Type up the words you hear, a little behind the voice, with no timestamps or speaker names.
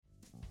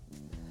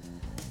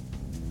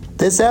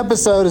This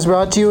episode is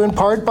brought to you in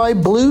part by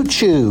Blue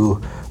Chew.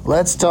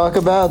 Let's talk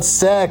about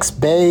sex,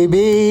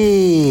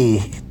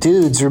 baby.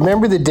 Dudes,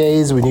 remember the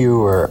days when you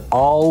were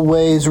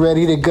always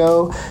ready to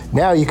go?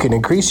 Now you can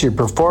increase your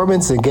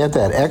performance and get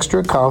that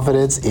extra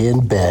confidence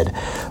in bed.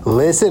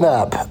 Listen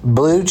up,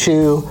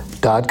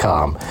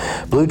 BlueChew.com.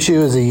 Blue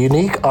Chew is a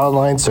unique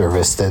online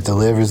service that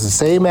delivers the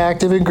same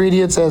active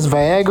ingredients as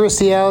Viagra,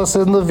 Cialis,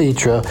 and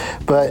Levitra,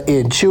 but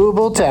in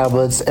chewable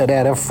tablets and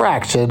at a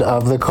fraction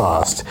of the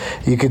cost.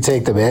 You can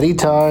take them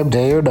anytime,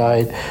 day or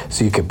night,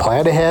 so you can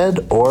plan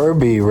ahead or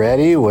be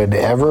ready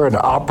whenever an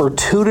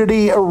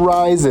opportunity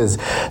arises.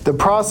 The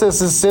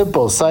process is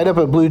simple. Sign up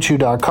at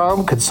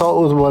BlueChew.com,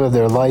 consult with one of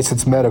their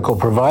licensed medical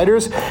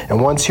providers, and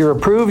once you're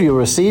approved, you'll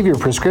receive your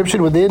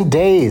prescription within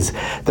days.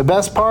 The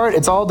best part,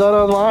 it's all done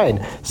online,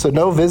 so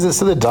no visits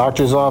to the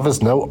doctor's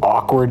office, no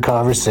awkward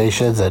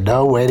conversations, and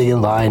no waiting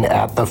in line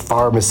at the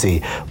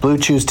pharmacy. Blue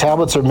Chew's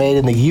tablets are made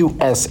in the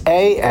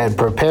USA and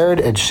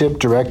prepared and shipped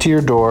direct to your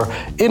door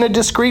in a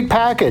discreet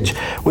package.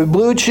 With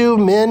Blue Chew,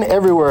 men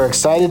everywhere are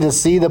excited to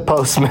see the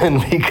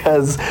postman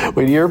because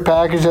when your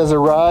package has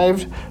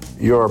arrived,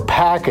 your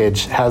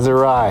package has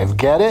arrived.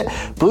 Get it?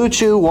 Blue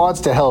Chew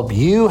wants to help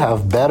you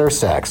have better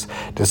sex.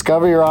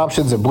 Discover your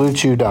options at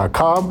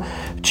BlueChew.com.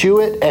 Chew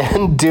it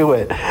and do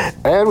it.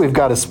 And we've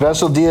got a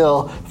special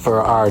deal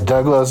for our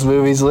Doug Loves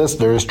Movies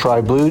listeners.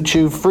 Try Blue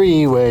Chew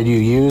free when you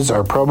use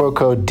our promo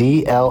code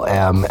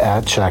DLM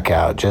at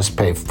checkout. Just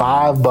pay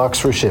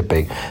 $5 for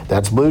shipping.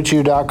 That's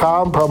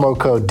BlueChew.com, promo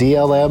code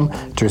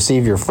DLM to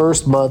receive your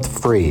first month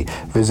free.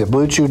 Visit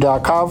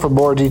BlueChew.com for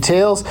more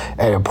details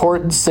and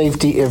important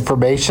safety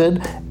information.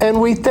 And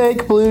we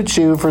thank Blue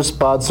Chew for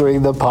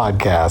sponsoring the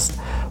podcast.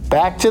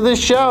 Back to the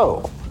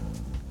show.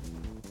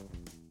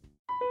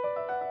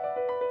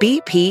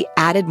 BP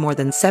added more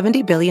than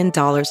 $70 billion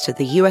to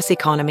the U.S.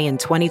 economy in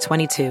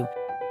 2022.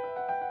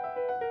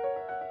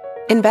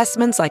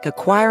 Investments like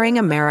acquiring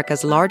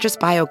America's largest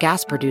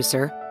biogas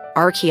producer,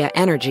 Archaea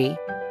Energy,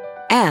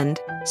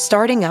 and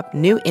starting up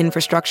new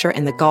infrastructure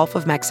in the Gulf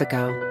of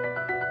Mexico.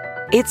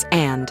 It's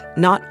and,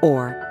 not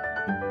or.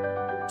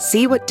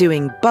 See what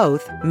doing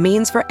both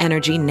means for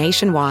energy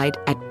nationwide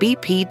at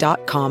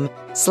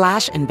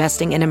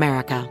bp.com/investing in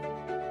America.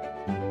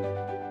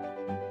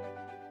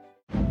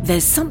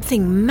 There's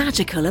something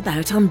magical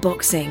about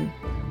unboxing.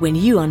 When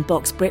you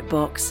unbox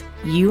BritBox,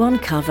 you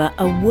uncover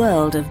a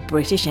world of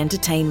British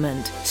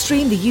entertainment.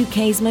 Stream the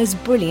UK's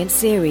most brilliant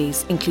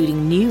series,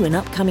 including new and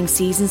upcoming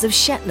seasons of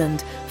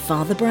Shetland,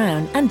 Father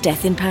Brown and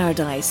Death in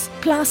Paradise.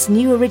 Plus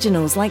new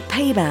originals like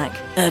Payback,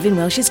 Irving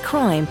Welsh's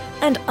Crime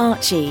and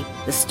Archie,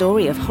 the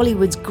story of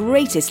Hollywood's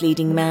greatest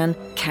leading man,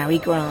 Cary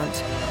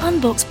Grant.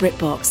 Unbox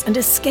BritBox and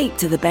escape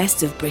to the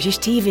best of British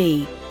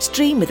TV.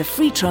 Stream with a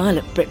free trial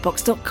at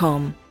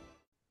BritBox.com.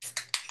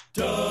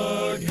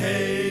 Doug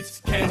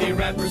hates candy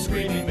wrappers,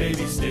 screaming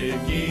baby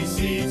sticky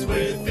seeds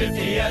with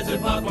 50 ads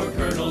and popcorn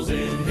kernels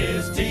in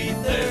his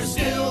teeth. There's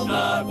still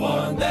not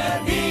one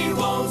that he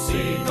won't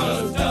see,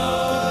 'cause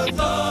Doug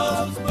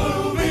loves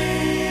movies.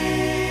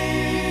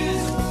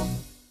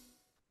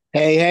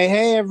 Hey,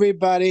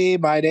 everybody.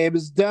 My name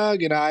is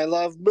Doug, and I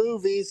love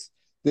movies.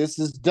 This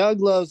is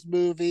Doug Loves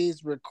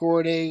Movies,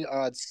 recording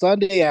on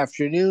Sunday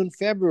afternoon,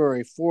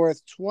 February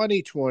 4th,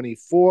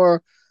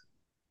 2024.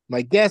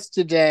 My guests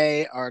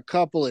today are a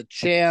couple of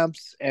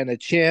champs and a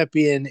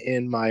champion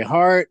in my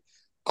heart.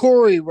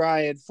 Corey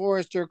Ryan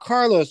Forrester,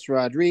 Carlos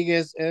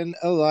Rodriguez, and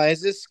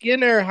Eliza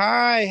Skinner.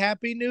 Hi,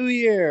 Happy New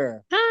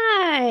Year.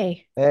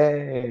 Hi.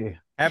 Hey.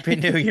 Happy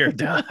New Year,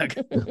 Doug.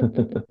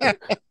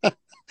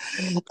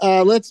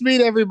 Let's meet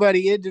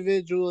everybody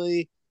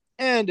individually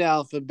and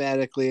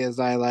alphabetically, as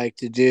I like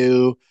to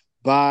do,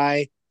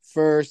 by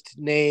first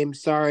name.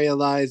 Sorry,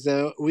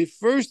 Eliza. We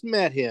first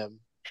met him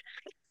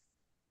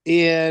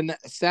in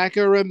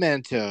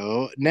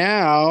Sacramento.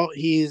 Now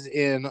he's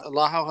in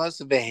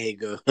Las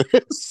Vegas,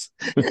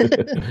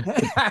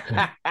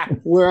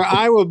 where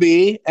I will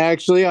be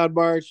actually on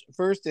March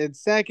 1st and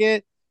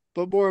 2nd,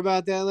 but more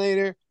about that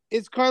later.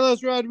 It's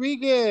Carlos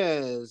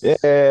Rodriguez. Yeah.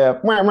 There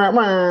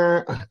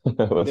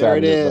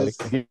it is.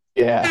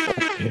 Yeah.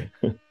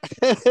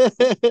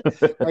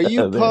 Are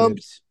you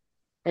pumped?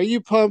 Are you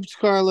pumped,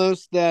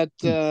 Carlos, that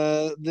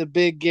the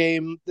big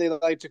game, they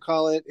like to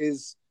call it,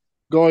 is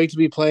going to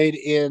be played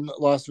in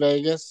Las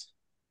Vegas?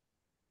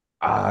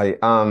 I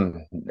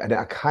kind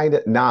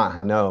of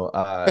no.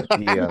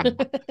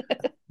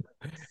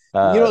 You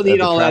don't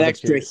need all that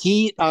extra is,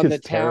 heat on the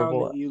town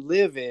terrible. that you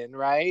live in,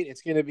 right?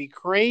 It's going to be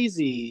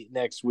crazy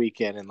next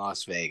weekend in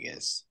Las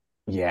Vegas.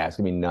 Yeah, it's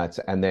gonna be nuts.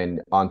 And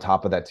then on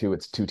top of that too,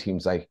 it's two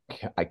teams I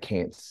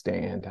can't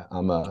stand.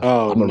 I'm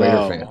a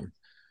Raider fan,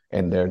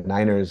 and they're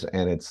Niners,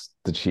 and it's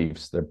the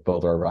Chiefs. They're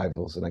both our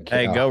rivals, and I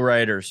can't. Hey, go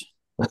Raiders!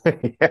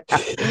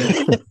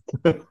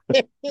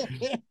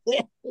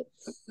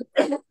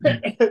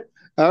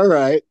 All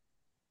right.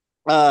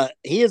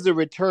 He is a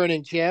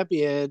returning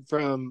champion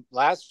from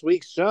last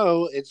week's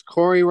show. It's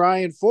Corey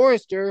Ryan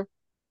Forrester.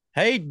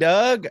 Hey,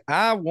 Doug,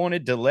 I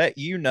wanted to let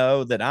you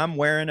know that I'm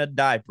wearing a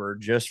diaper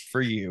just for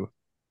you.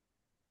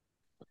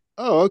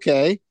 Oh,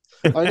 okay.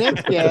 Our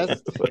next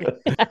guest.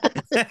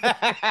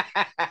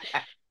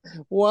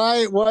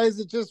 Why is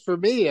it just for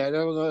me? I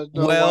don't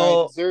know why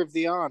I deserve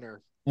the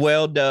honor.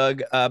 Well,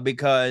 Doug,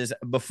 because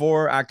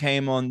before I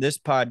came on this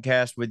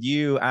podcast with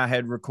you, I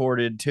had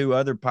recorded 2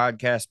 other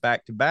podcasts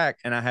back to back,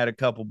 and I had a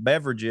couple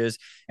beverages,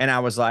 and I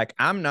was like,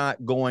 I'm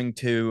not going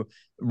to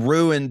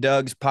ruin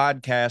Doug's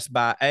podcast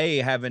by A,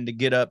 having to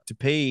get up to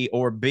pee,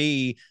 or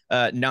B,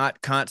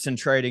 not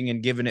concentrating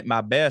and giving it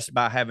my best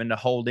by having to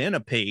hold in a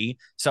pee.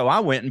 So I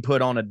went and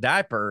put on a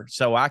diaper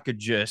so I could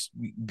just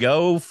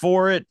go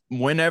for it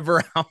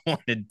whenever I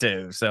wanted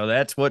to. So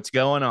that's what's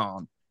going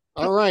on.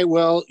 All right.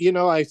 Well,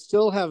 I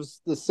still have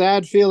the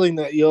sad feeling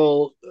that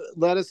you'll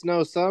let us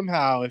know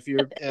somehow if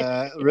you're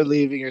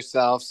relieving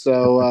yourself.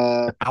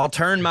 So I'll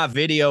turn my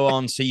video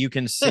on so you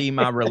can see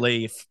my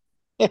relief.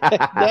 No,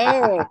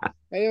 I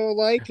don't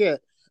like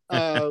it.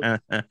 Are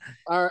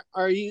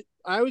you?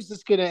 I was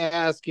just going to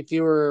ask if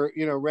you were,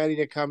 ready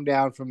to come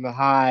down from the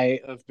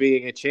high of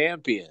being a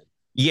champion.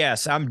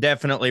 Yes, I'm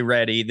definitely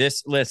ready.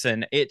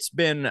 Listen, it's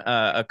been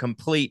a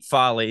complete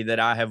folly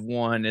that I have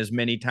won as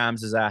many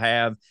times as I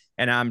have,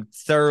 and I'm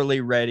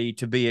thoroughly ready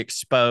to be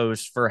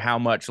exposed for how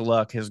much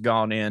luck has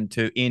gone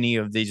into any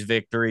of these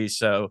victories.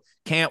 So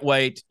can't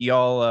wait.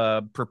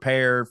 Y'all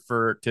prepare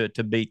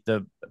to beat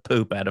the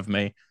poop out of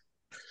me.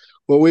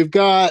 Well, we've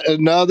got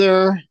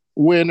another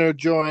winner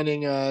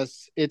joining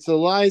us. It's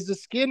Eliza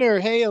Skinner.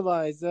 Hey,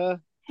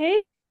 Eliza.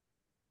 Hey,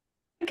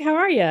 how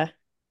are you?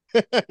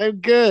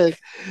 I'm good.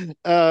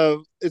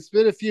 It's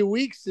been a few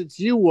weeks since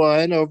you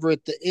won over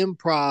at the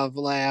Improv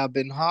Lab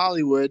in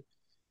Hollywood.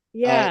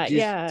 Yeah, do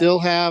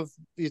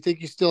you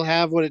think you still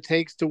have what it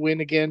takes to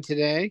win again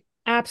today?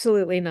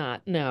 Absolutely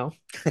not. No.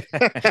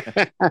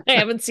 I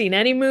haven't seen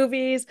any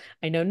movies.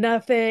 I know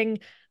nothing.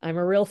 I'm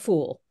a real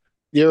fool.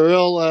 You're a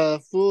real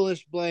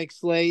foolish blank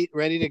slate,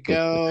 ready to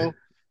go.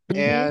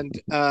 And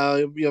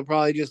you'll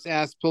probably just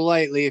ask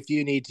politely if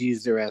you need to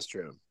use the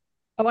restroom.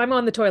 Oh, I'm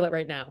on the toilet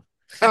right now.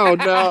 Oh,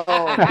 no.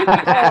 Oh,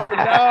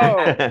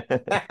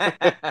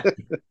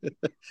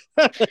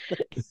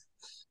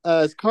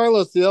 no. Is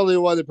Carlos the only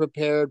one that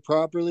prepared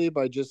properly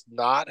by just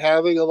not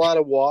having a lot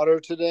of water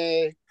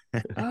today?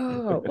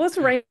 Oh, well, it's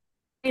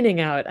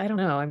raining out. I don't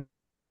know.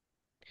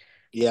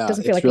 It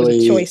doesn't feel like really, it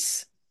was a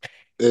choice.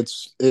 It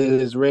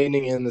is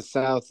raining in the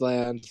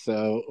Southland,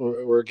 so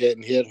we're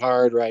getting hit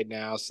hard right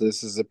now. So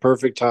this is the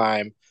perfect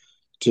time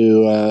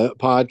to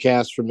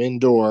podcast from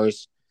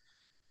indoors.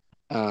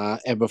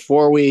 And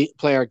before we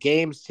play our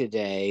games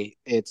today,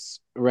 it's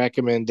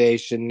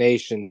Recommendation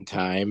Nation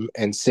time.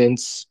 And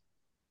since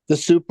the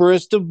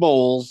Superest of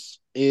Bowls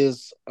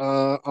is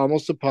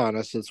almost upon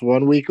us, it's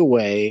 1 week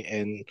away,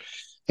 and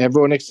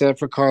everyone except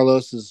for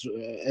Carlos is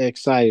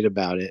excited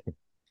about it.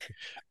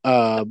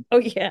 Oh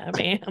yeah,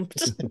 man.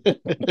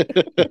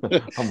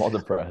 I'm all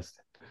depressed.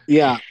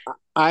 Yeah,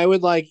 I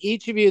would like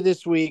each of you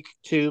this week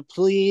to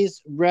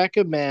please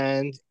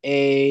recommend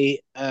and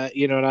I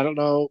don't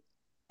know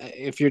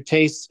if your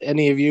tastes,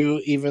 any of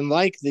you even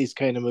like these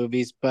kind of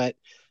movies, but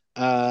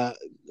so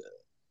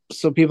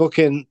people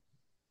can,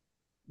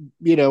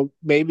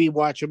 maybe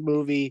watch a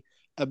movie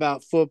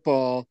about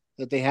football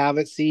that they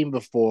haven't seen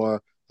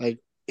before. Like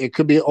it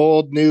could be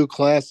old, new,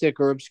 classic,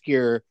 or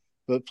obscure,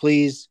 but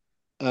please,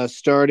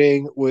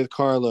 starting with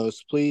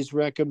Carlos, please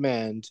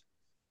recommend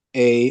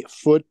a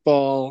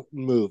football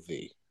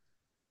movie.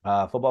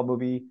 Football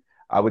movie,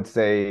 I would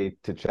say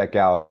to check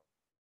out.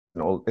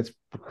 It's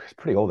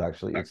pretty old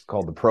actually. It's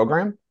called The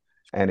Program,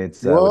 and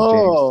it's with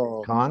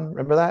James Caan.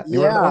 Remember that?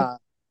 You remember that one?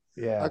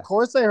 Yeah. Of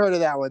course, I heard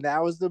of that one.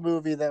 That was the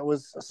movie that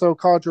was so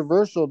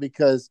controversial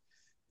because,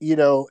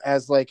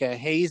 as like a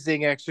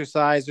hazing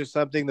exercise or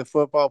something, the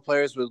football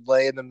players would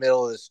lay in the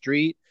middle of the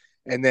street,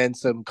 and then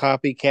some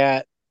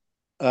copycat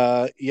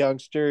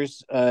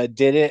youngsters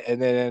did it,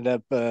 and then ended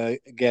up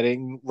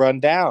getting run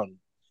down.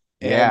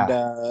 And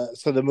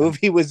so the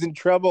movie was in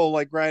trouble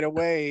like right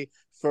away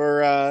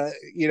for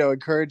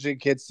encouraging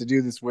kids to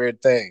do this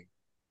weird thing.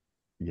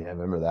 Yeah, I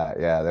remember that.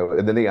 Yeah,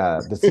 and then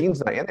the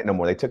scene's not in it no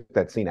more. They took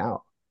that scene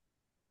out.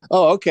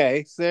 Oh,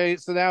 okay. So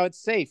now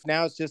it's safe.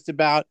 Now it's just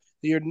about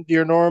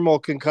your normal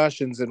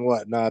concussions and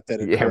whatnot that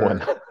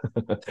occur.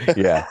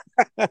 Yeah,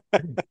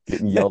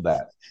 getting yelled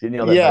at.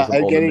 Yeah,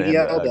 and getting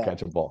yelled at.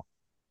 Catch a ball.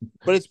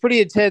 But it's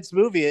pretty intense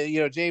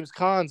movie. James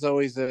Caan's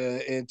always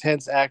an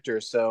intense actor,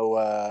 so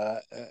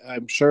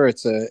I'm sure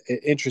it's an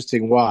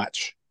interesting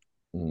watch.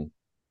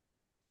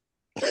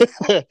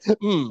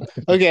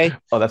 Okay.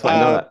 Oh, that's why I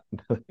know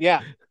that.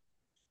 Yeah.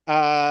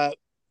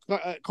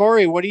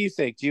 Corey, what do you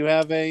think? Do you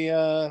have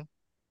a?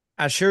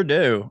 I sure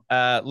do.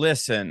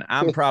 Listen,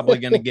 I'm probably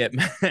gonna get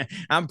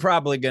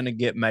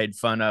made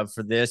fun of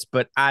for this,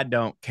 but I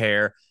don't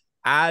care.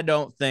 I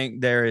don't think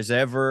there is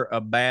ever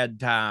a bad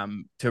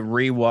time to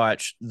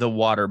rewatch The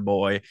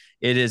Waterboy.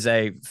 It is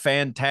a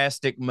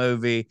fantastic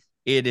movie.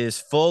 It is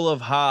full of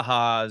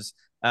ha-has.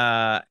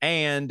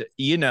 And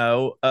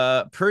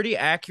pretty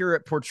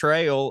accurate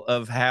portrayal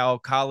of how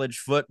college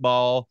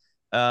football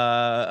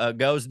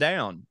goes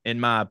down, in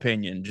my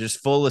opinion.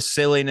 Just full of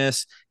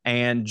silliness.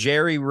 And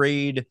Jerry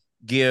Reed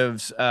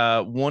gives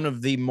one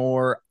of the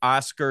more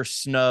Oscar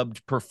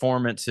snubbed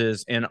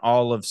performances in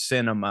all of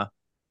cinema.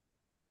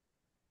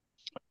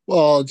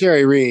 Well,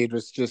 Jerry Reed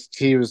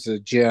he was a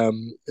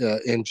gem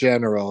in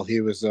general.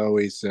 He was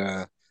always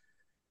a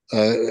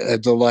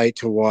delight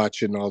to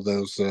watch in all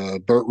those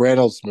Burt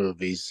Reynolds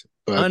movies.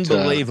 But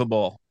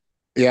unbelievable.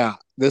 Yeah,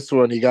 this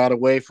one he got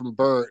away from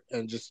Burt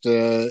and just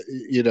got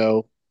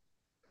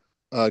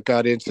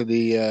into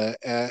the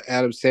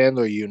Adam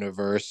Sandler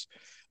universe.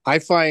 I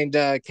find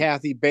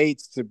Kathy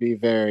Bates to be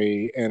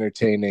very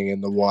entertaining in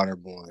The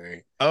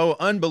Waterboy. Oh,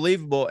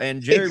 unbelievable!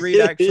 And Jerry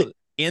Reed actually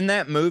in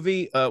that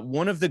movie,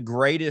 one of the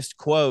greatest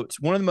quotes,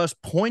 one of the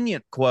most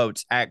poignant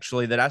quotes,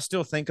 actually, that I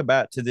still think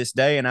about to this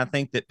day, and I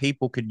think that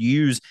people could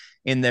use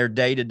in their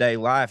day-to-day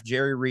life.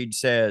 Jerry Reed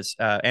says,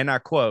 and I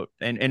quote,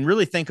 and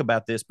really think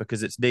about this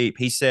because it's deep.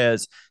 He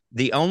says,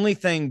 "The only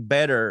thing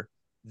better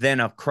than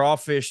a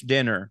crawfish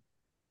dinner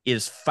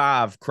is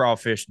 5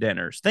 crawfish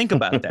dinners." Think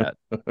about that.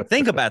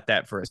 Think about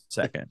that for a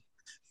second.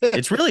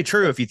 It's really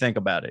true if you think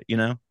about it,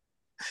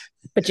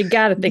 But you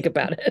got to think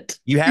about it.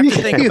 You have to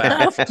think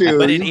about it.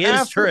 But it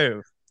is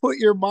true. Put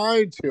your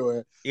mind to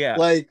it. Yeah.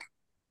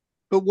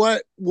 But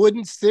what,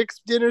 wouldn't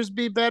 6 dinners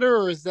be better,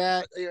 or is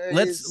that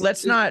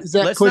let's not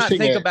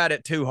think about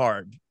it too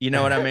hard. You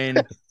know what I mean?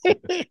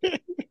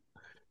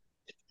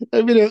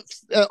 I mean,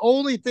 the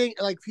only thing,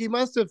 he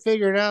must have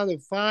figured out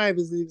that 5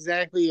 is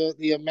exactly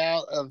the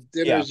amount of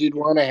dinners you'd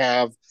want to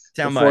have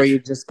before you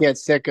just get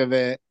sick of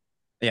it.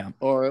 Yeah.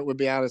 Or it would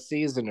be out of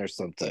season or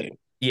something.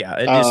 Yeah,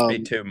 it'd just be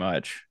too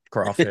much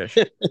crawfish.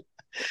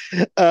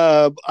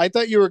 I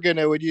thought you were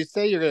when you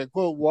say you're gonna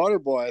quote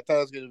Waterboy, I thought it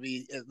was gonna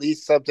be at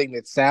least something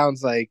that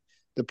sounds like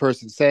the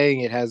person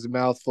saying it has a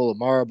mouthful of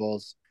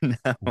marbles. No.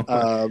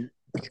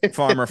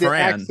 Farmer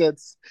Fran.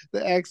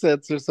 The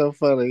accents are so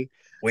funny.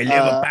 We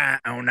live a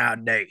pint on our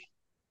day.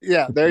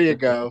 Yeah, there you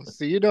go.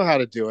 So you know how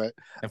to do it.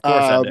 Of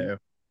course I do.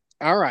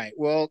 All right.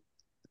 Well,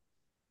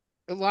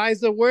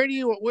 Eliza, where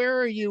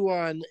are you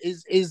on?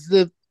 Is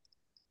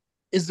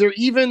there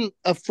even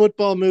a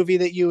football movie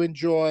that you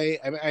enjoy?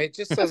 I mean, it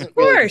just doesn't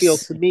really feel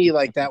to me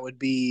like that would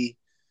be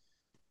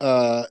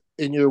in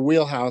your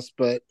wheelhouse.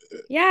 But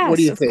yes, what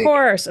do you think?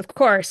 Of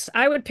course,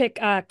 I would pick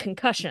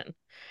Concussion.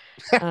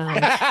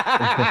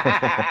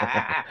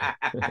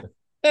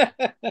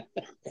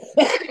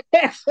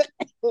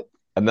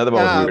 Another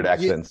one with weird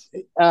accents.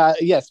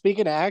 Yeah.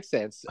 Speaking of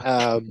accents,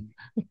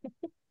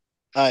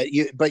 why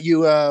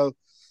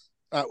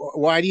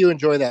do you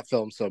enjoy that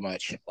film so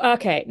much?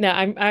 Okay, no,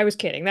 I was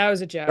kidding. That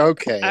was a joke.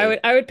 Okay,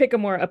 I would pick a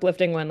more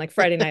uplifting one, like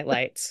Friday Night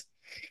Lights.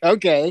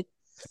 Okay,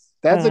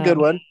 that's a good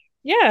one.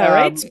 Yeah,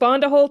 right.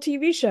 Spawned a whole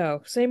TV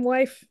show. Same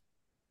wife,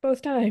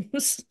 both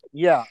times.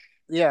 Yeah.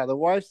 The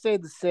wife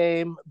stayed the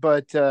same,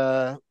 but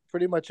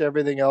pretty much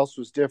everything else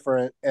was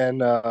different. And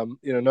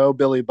no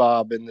Billy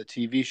Bob in the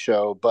TV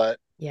show, but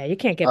yeah, you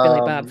can't get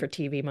Billy Bob for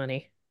TV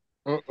money.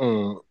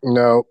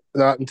 No,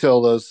 not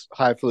until those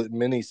Highfalutin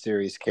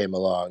miniseries came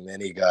along. Then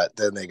they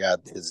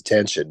got his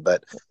attention.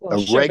 But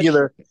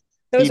regular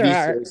TV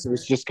series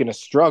was just going to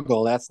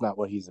struggle. That's not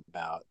what he's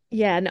about.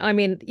 Yeah, no, I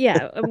mean,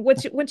 yeah.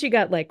 once you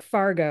got like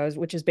Fargo's,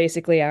 which is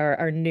basically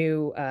our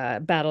new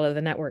Battle of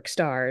the Network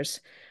Stars,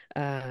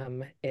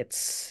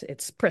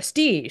 it's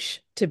prestige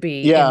to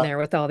be in there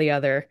with all the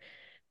other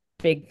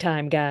big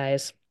time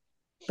guys.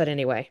 But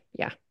anyway,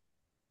 yeah.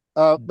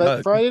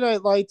 But Friday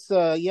Night Lights,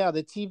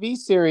 the TV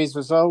series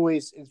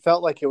it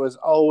felt like it was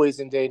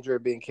always in danger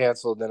of being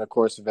canceled. And then, of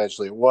course,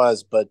 eventually it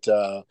was. But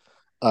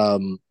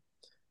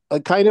a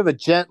kind of a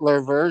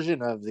gentler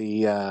version of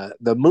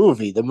the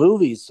movie. The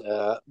movie's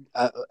a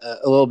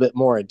little bit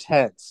more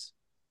intense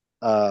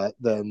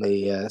than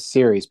the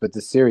series. But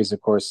the series,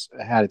 of course,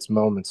 had its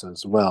moments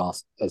as well,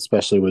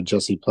 especially when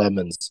Jesse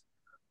Plemons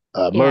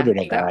murdered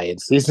a guy in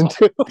season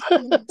 2.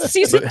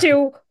 Season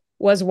 2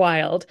 was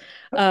wild.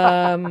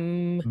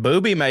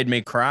 Booby made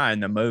me cry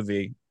in the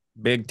movie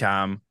big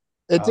time.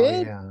 It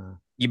did? Yeah.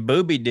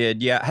 Booby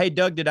did. Yeah. Hey,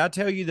 Doug, did I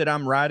tell you that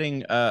I'm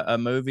writing a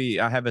movie?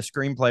 I have a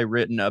screenplay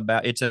written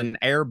about, it's an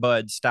Air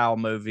Bud style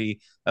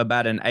movie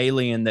about an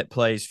alien that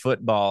plays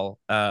football.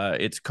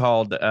 It's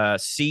called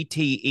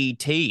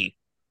CTET.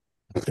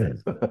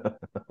 That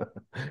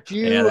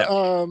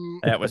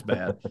was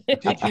bad.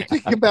 Did you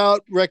think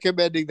about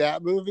recommending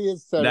that movie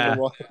instead of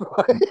the one?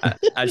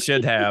 I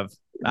should have.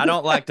 I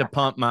don't like to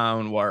pump my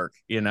own work,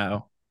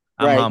 I'm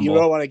right. humble. You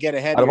don't want to get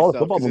ahead of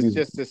yourself.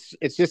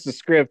 It's just a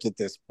script at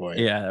this point.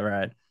 Yeah,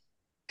 right.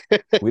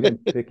 We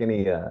didn't pick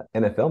any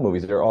NFL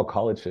movies. They're all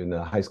college and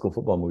high school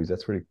football movies.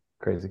 That's pretty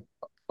crazy.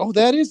 Oh,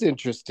 that is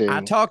interesting.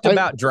 I talked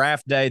about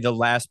draft day the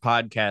last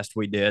podcast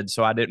we did,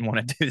 so I didn't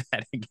want to do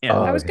that again.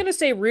 I was going to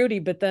say Rudy,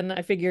 but then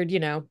I figured,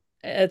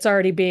 it's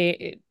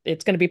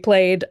going to be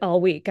played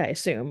all week, I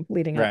assume,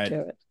 leading up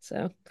to it.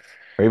 So,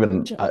 or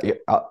even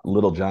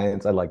Little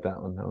Giants. I like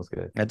that one. That was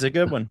good. That's a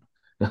good one.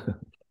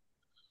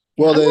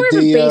 Well, I'm more of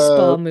a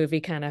baseball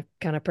movie kind of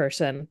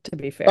person, to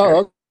be fair.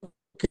 Oh,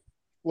 okay.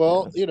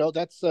 Well,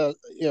 that's also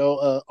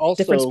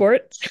different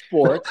sport.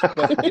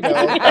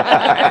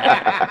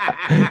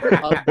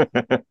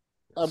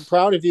 But I'm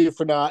proud of you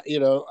for not,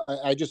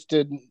 I just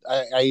didn't,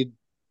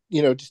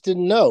 just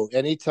didn't know.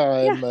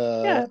 Anytime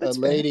a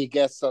lady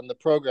guests on the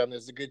program,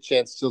 there's a good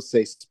chance she'll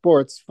say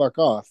sports, fuck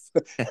off.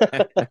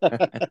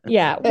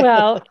 Yeah,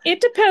 well,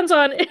 it depends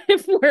on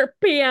if we're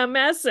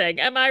PMSing.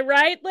 Am I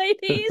right,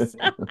 ladies?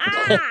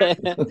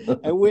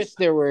 I wish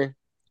there were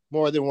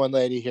more than one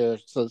lady here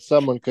so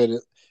someone could,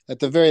 at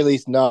the very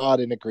least, nod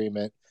in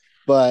agreement.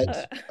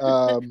 But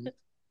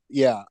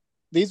yeah,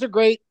 these are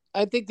great.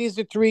 I think these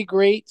are three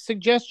great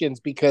suggestions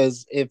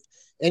because if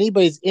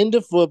anybody's into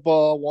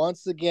football,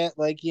 wants to get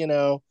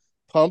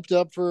pumped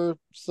up for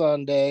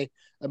Sunday.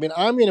 I mean,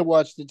 I'm going to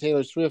watch the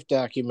Taylor Swift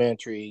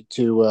documentary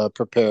to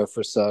prepare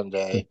for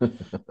Sunday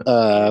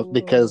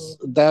because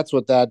that's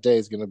what that day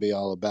is going to be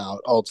all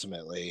about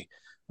ultimately,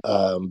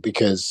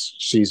 because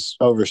she's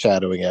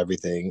overshadowing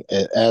everything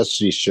as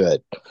she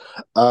should.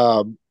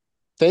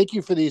 Thank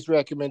you for these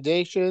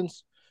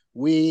recommendations.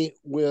 We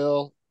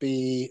will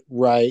be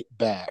right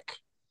back.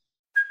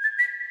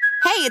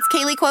 Hey, it's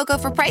Kaylee Cuoco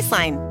for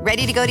Priceline.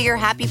 Ready to go to your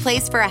happy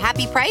place for a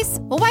happy price?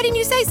 Well, why didn't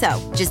you say so?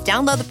 Just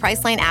download the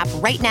Priceline app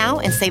right now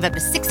and save up to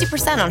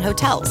 60% on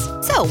hotels.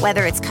 So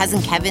whether it's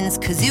Cousin Kevin's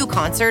Kazoo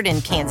Concert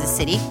in Kansas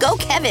City, go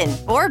Kevin,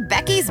 or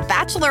Becky's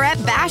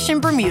Bachelorette Bash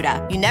in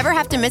Bermuda, you never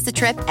have to miss a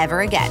trip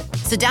ever again.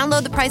 So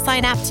download the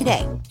Priceline app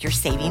today. Your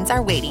savings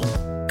are waiting.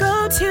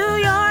 Go to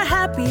your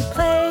happy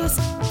place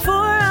for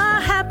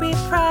a happy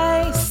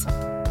price.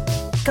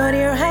 Go to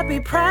your happy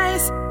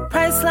price,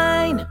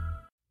 Priceline.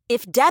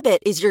 If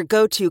debit is your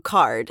go-to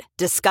card,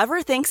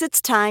 Discover thinks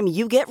it's time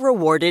you get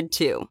rewarded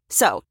too.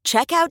 So,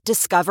 check out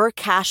Discover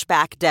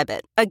Cashback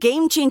Debit, a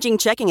game-changing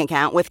checking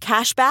account with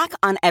cash back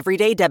on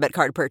everyday debit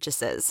card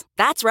purchases.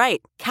 That's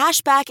right,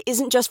 cashback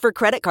isn't just for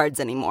credit cards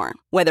anymore.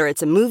 Whether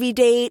it's a movie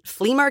date,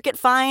 flea market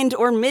find,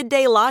 or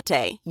midday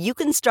latte, you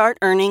can start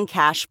earning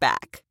cash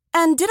back.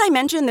 And did I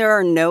mention there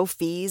are no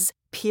fees,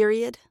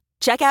 period?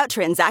 Check out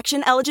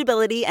transaction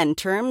eligibility and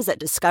terms at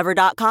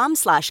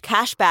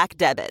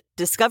discover.com/cashbackdebit.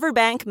 Discover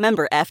Bank,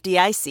 member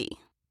FDIC.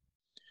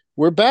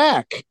 We're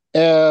back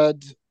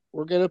and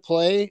we're going to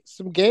play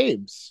some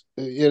games.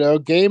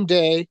 Game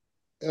day,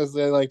 as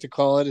they like to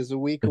call it, is a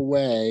week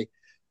away,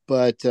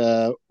 but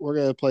we're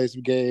going to play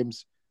some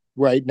games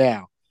right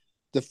now.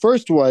 The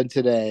first one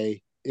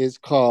today is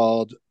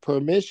called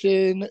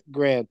Permission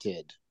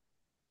Granted.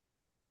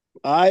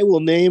 I will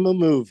name a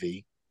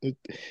movie.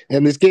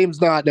 And this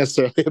game's not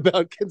necessarily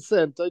about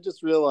consent. I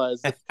just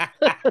realized.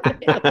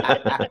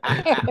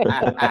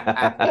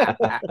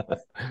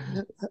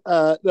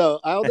 No,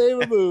 I'll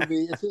name a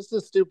movie. It's just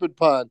a stupid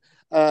pun.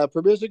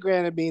 Permission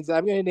granted means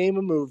I'm going to name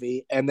a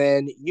movie, and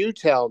then you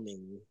tell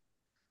me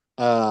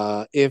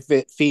if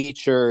it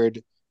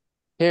featured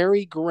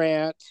Cary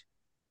Grant,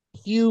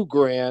 Hugh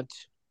Grant,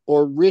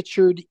 or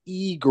Richard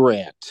E.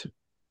 Grant.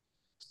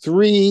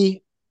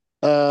 Three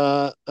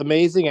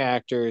amazing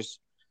actors.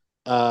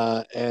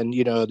 And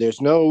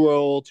there's no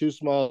role too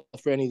small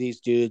for any of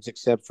these dudes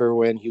except for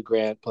when Hugh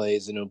Grant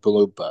plays an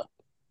Oompa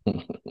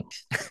Loompa.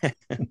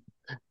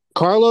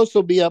 Carlos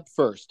will be up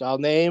first. I'll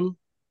name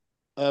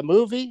a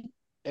movie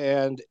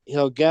and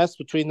he'll guess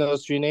between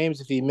those three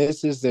names. If he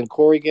misses, then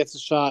Corey gets a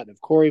shot. And if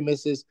Corey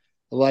misses,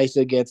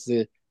 Eliza gets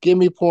the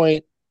gimme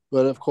point.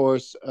 But of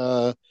course,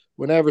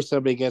 whenever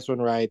somebody gets one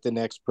right, the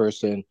next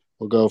person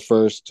will go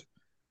first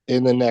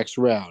in the next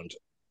round.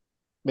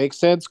 Make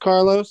sense,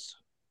 Carlos?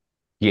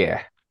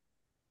 Yeah.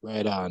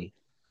 Right on.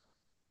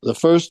 The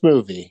first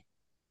movie,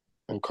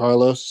 and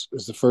Carlos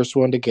is the first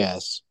one to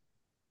guess,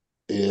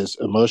 is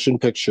a motion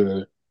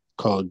picture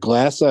called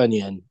Glass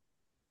Onion,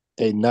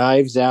 a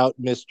Knives Out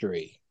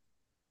mystery.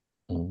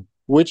 Mm.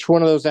 Which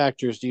one of those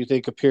actors do you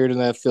think appeared in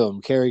that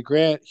film? Cary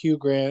Grant, Hugh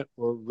Grant,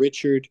 or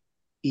Richard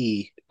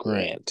E.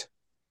 Grant?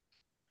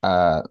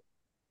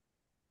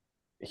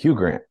 Hugh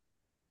Grant.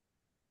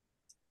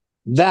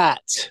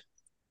 That,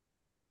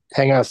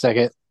 hang on a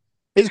second,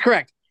 is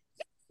correct.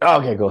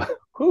 Okay, cool.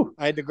 Whew.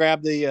 I had to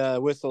grab the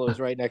whistle. It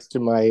was right next to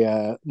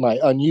my my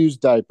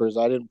unused diapers.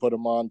 I didn't put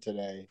them on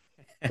today,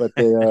 but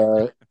they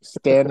are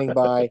standing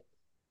by.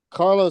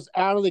 Carlos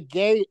out of the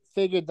gate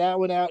figured that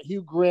one out.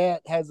 Hugh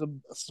Grant has a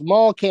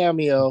small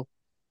cameo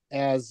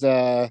as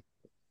the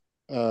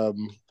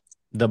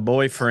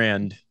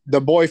boyfriend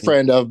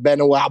of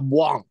Benoit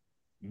Blanc.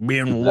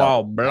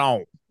 Benoit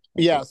Blanc.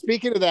 Yeah,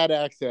 speaking of that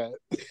accent,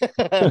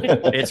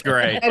 it's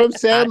great. Adam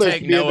Sandler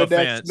should be in the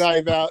next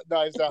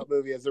Knives Out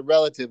movie as a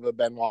relative of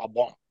Benoit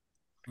Blanc.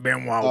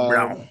 Benoit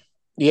Blanc.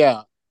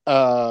 Yeah.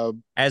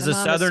 As a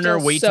Southerner,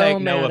 we take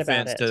no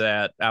offense to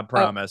that. I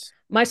promise.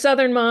 My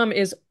Southern mom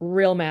is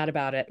real mad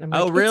about it. I'm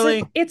like, oh,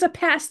 really? It's a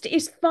past.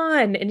 It's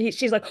fun, and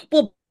she's like,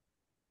 well.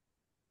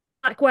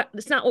 Like what?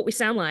 It's not what we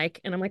sound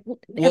like, and I'm like,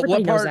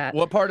 everybody knows that.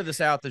 What part of the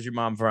South is your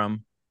mom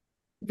from?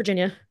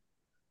 Virginia.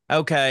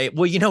 Okay.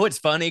 Well, it's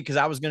funny because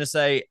I was gonna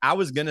say,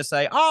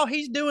 oh,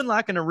 he's doing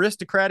like an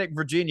aristocratic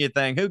Virginia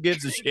thing. Who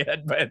gives a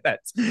shit? But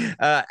that's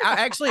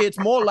actually, it's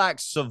more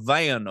like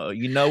Savannah.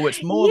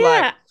 It's more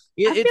like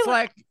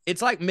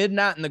it's like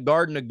Midnight in the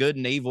Garden of Good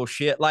and Evil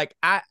shit. Like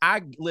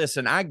I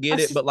listen, I get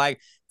it, but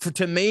like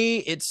to me,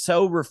 it's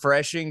so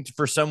refreshing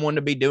for someone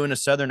to be doing a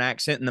Southern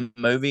accent in the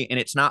movie, and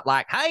it's not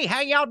like, "Hey,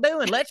 how y'all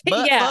doing? Let's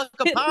butt fuck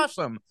a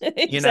possum."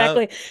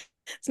 Exactly.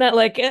 It's not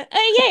like, "Hey,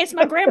 yeah, it's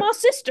my grandma's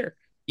sister."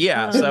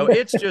 Yeah, so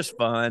it's just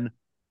fun.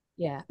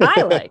 Yeah,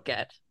 I like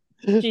it.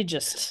 She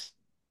just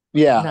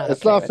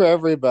it's not for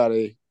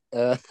everybody.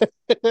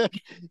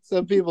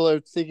 Some people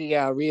are seeking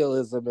out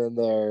realism in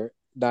their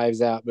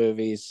Knives Out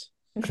movies.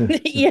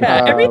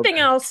 Yeah, everything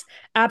else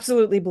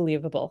absolutely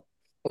believable.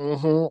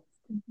 Mm-hmm.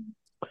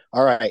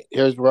 All right,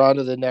 we're on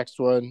to the next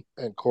one,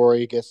 and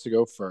Corey gets to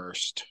go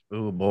first.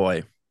 Oh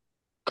boy,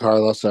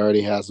 Carlos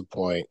already has a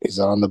point. He's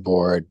on the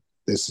board.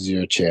 This is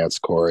your chance,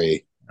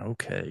 Corey.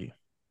 Okay.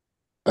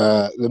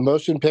 The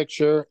motion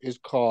picture is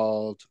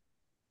called.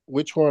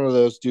 Which one of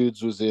those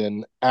dudes was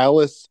in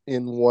Alice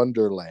in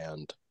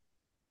Wonderland?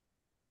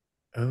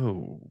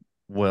 Oh,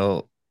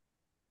 well,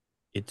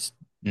 it's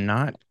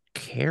not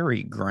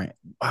Cary Grant.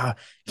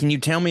 Can you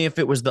tell me if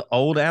it was the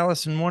old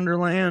Alice in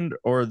Wonderland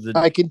or the?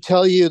 I can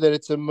tell you that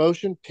it's a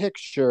motion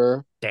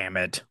picture. Damn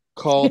it.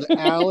 Called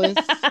Alice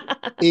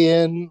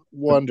in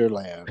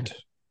Wonderland.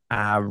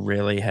 I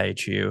really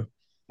hate you.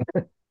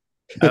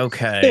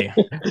 Okay.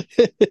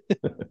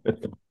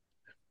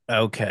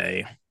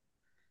 Okay.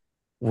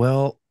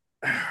 Well,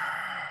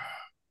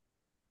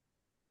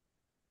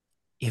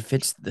 if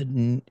it's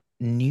the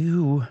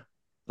new,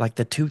 like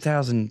the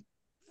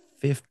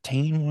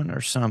 2015 one or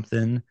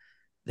something,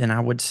 then I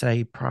would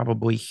say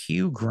probably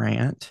Hugh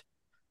Grant.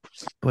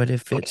 But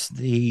if it's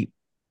the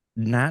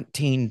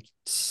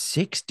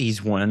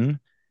 1960s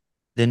one,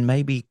 then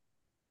maybe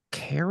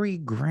Cary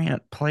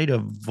Grant played a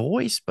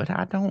voice, but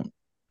I don't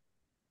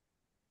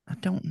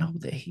know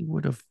that he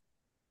would have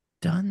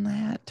done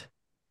that.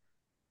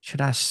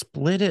 Should I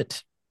split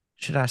it?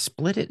 Should I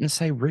split it and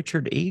say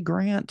Richard E.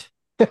 Grant?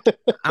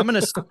 I'm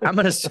gonna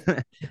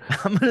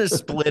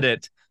split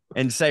it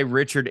and say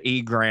Richard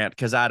E. Grant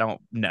because I don't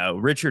know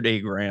Richard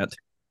E. Grant.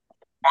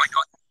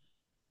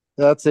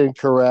 That's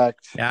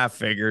incorrect. Yeah, I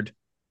figured.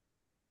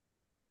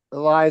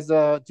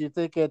 Eliza, do you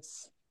think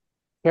it's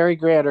Cary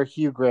Grant or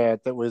Hugh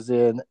Grant that was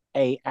in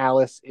a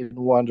Alice in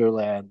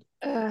Wonderland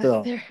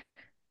film? There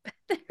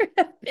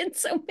have been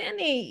so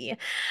many.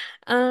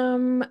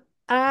 I'm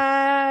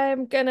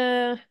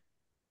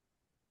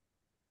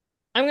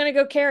gonna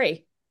go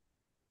Cary.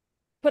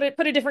 Put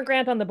a different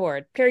Grant on the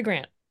board. Cary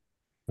Grant.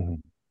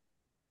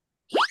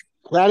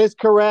 That is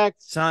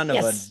correct. Son of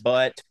a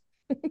butt.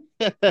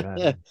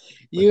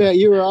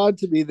 You were on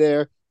to me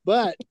there,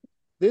 but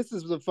this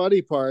is the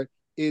funny part: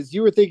 is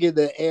you were thinking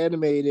the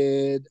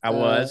animated. I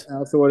was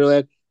Alice in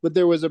Wonderland, but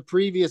there was a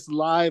previous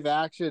live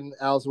action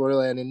Alice in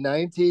Wonderland in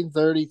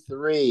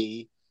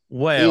 1933.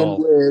 Well,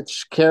 in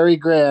which Cary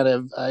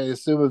Grant, I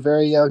assume a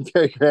very young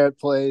Cary Grant,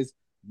 plays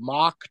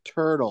Mock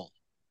Turtle.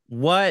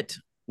 What?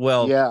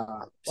 Well, yeah.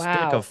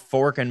 Stick a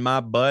fork in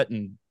my butt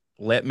and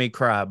let me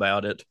cry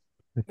about it.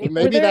 Well,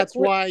 maybe that's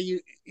why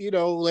you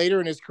later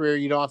in his career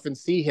you'd often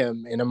see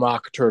him in a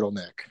mock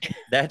turtleneck.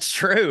 That's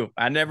true.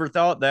 I never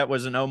thought that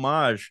was an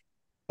homage.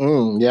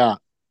 Yeah, it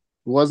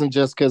wasn't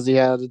just because he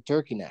had a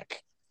turkey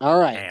neck. All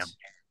right, damn.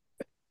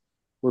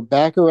 We're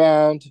back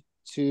around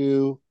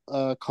to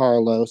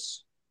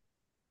Carlos,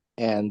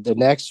 and the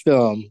next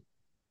film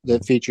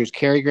that features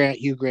Cary Grant,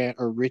 Hugh Grant,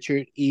 or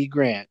Richard E.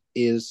 Grant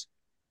is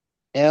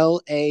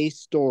L.A.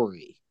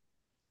 Story.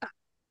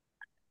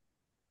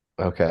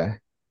 Okay.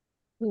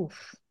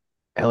 Oof.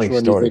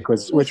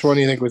 Which one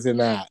do you think was in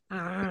that?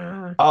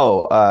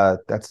 Oh,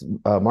 that's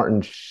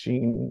Martin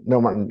Sheen.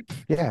 No, Martin.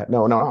 Yeah,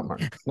 no, not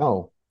Martin.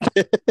 No.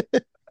 Is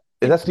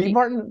that Steve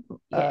Martin?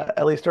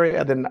 L.A. Story?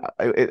 And then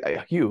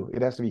Hugh.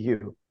 It has to be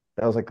Hugh.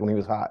 That was like when he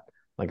was hot,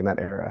 like in that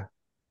era.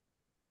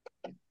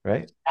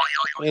 Right?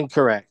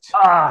 Incorrect.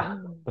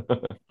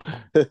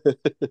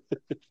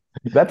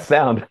 That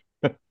sound.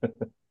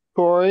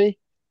 Corey?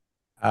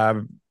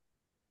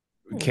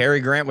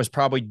 Cary Grant was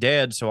probably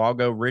dead, so I'll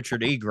go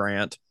Richard E.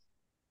 Grant.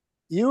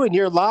 You and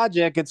your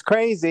logic, it's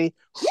crazy.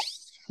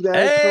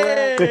 That's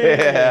correct.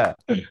 Yeah.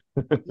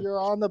 You're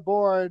on the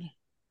board.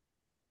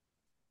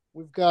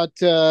 We've got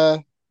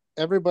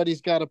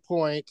everybody's got a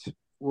point.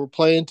 We're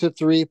playing to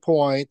 3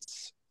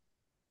 points.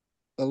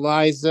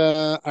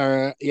 Eliza's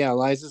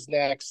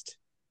next.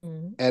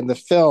 Mm-hmm. And the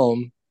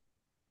film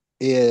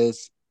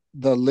is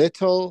The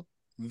Little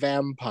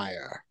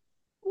Vampire.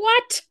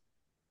 What?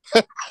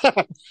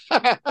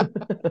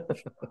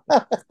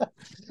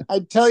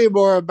 I'd tell you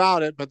more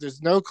about it, but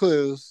there's no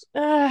clues.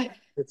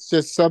 It's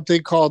just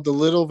something called The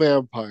Little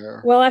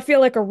Vampire. Well, I feel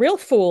like a real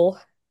fool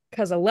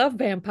because I love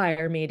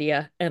vampire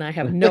media and I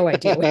have no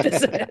idea what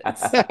this is.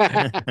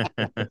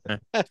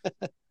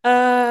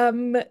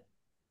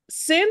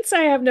 Since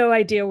I have no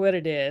idea what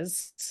it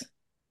is,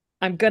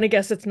 I'm gonna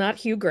guess it's not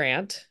Hugh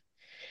Grant.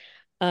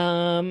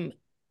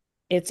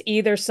 It's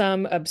either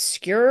some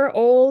obscure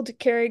old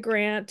Cary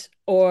Grant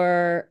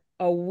or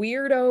a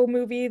weirdo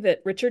movie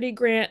that Richard E.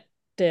 Grant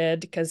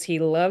did because he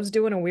loves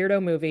doing a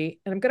weirdo movie.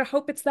 And I'm going to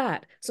hope it's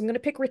that. So I'm going to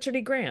pick Richard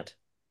E. Grant.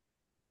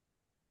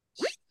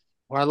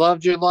 Well, I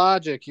loved your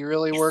logic. You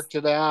really worked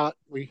it out.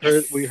 We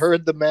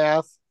heard the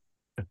math.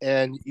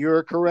 And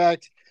you're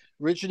correct.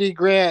 Richard E.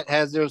 Grant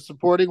has a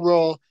supporting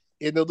role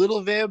in The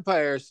Little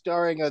Vampire,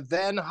 starring a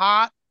then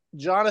hot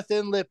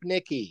Jonathan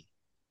Lipnicki.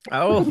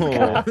 Oh,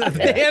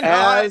 then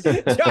as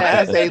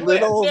Jonathan a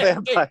little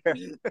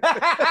Lipnicki.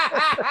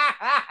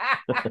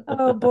 vampire.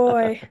 Oh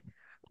boy.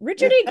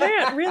 Richard E.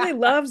 Grant really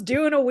loves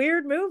doing a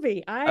weird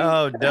movie.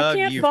 I Doug,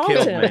 can't you've fault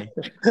killed him.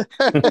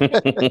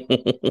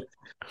 me.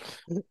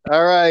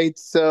 All right,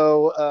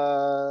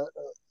 so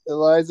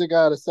Eliza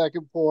got a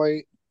second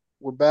point.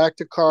 We're back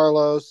to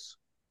Carlos.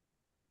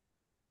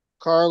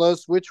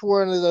 Carlos, which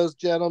one of those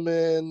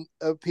gentlemen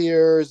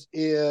appears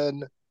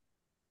in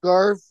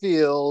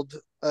Garfield,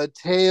 A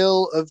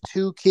Tale of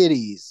Two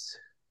Kitties?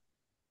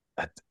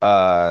 It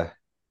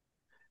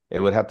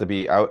would have to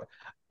be. I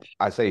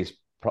say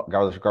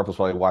Garfield's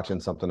probably watching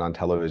something on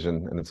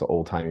television, and it's an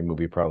old timey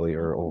movie, probably,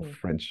 or old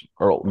French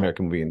or old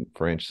American movie in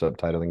French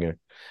subtitling it,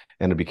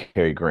 and it'd be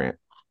Cary Grant.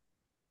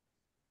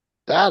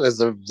 That is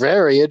a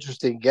very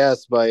interesting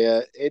guess by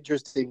an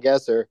interesting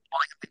guesser.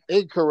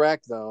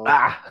 Incorrect, though.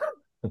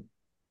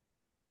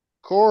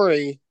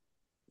 Corey.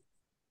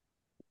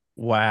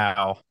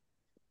 Wow.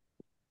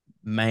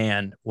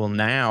 Man. Well,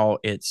 now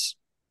it's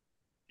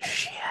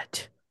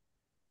shit.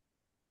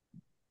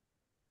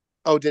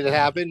 Oh, did it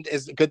happen?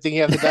 Is a good thing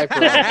you have the diaper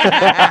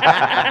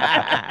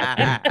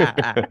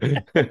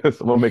on.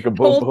 Someone make a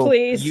boom Hold, boom.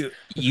 please.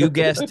 You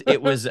guessed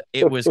it was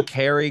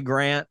Cary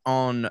Grant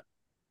on.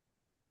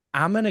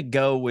 I'm gonna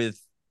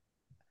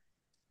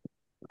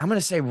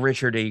say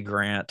Richard E.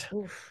 Grant.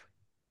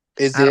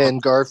 Is in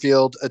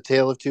Garfield, A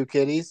Tale of Two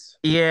Kitties?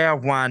 Yeah,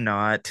 why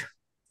not?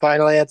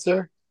 Final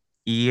answer?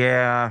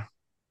 Yeah.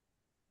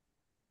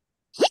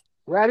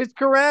 That is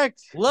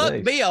correct. Look,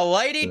 Nice. be a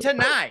lady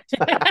tonight.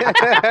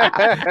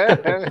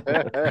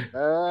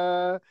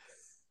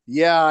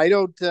 Yeah, I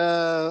don't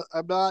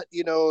I'm not,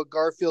 a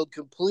Garfield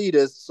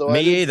completist, so Me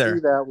I didn't either.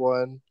 see that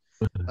one.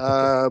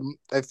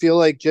 I feel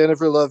like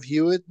Jennifer Love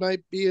Hewitt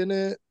might be in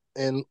it,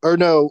 or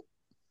no.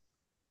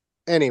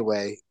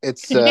 Anyway,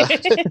 it's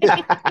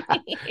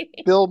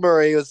Bill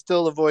Murray was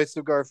still the voice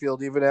of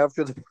Garfield even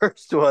after the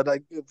first one.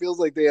 It feels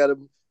like they had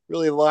him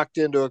really locked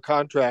into a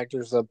contract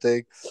or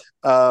something.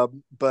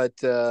 But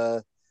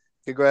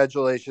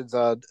congratulations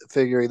on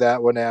figuring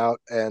that one out.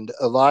 And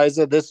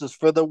Eliza, this is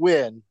for the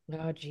win.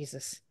 Oh,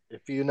 Jesus.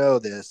 If you know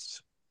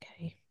this.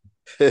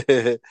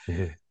 Okay.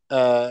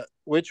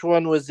 Which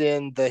one was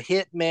in The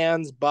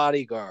Hitman's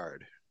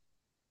Bodyguard?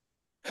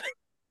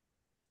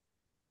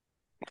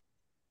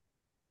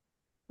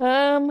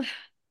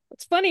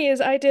 What's funny is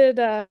I did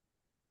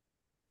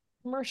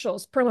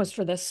promos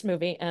for this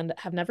movie and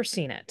have never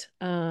seen it.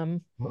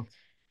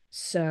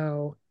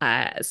 So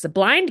it's a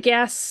blind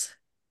guess.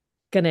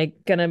 Gonna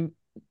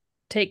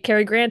take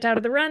Cary Grant out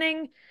of the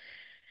running.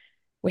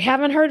 We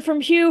haven't heard from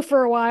Hugh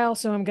for a while,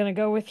 so I'm gonna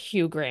go with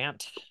Hugh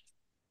Grant.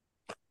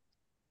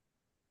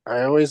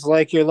 I always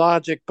like your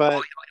logic,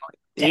 but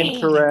Dang.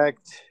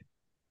 incorrect.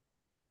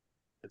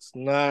 It's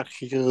not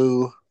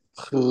Hugh.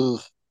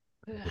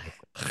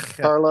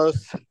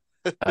 Carlos.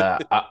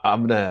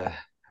 I'm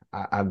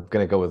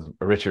gonna go with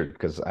Richard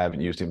because I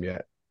haven't used him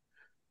yet.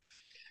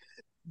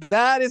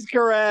 That is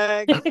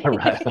correct.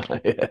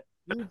 Right. Yeah.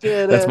 You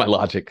did That's it. my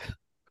logic.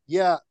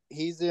 Yeah,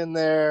 he's in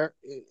there.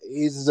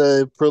 He's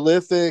a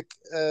prolific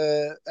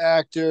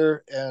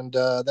actor, and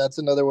that's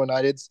another one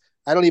I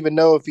don't even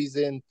know if he's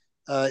in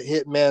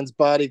Hitman's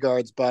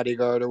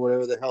Bodyguard or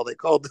whatever the hell they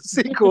called the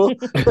sequel.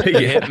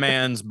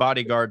 Hitman's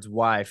Bodyguard's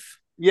wife.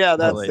 Yeah,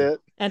 that's it.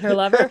 And her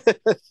lover.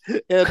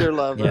 And her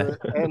lover,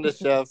 and the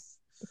chef.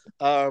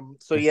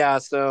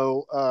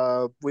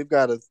 So we've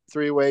got a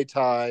 3-way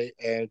tie,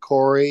 and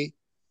Corey,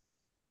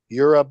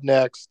 you're up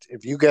next.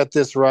 If you get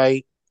this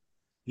right,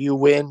 you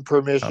win,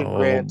 permission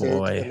granted,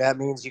 boy. and that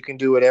means you can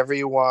do whatever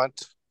you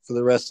want for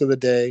the rest of the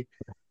day.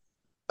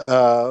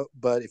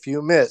 But if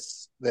you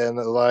miss, then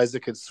Eliza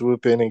could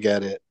swoop in and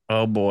get it.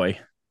 Oh boy.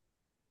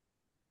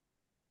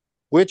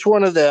 Which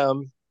one of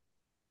them,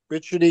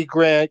 Richard E.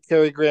 Grant,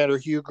 Cary Grant, or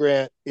Hugh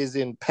Grant, is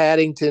in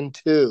Paddington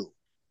 2?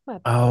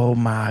 Oh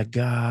my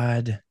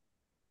God.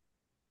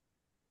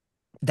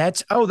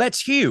 That's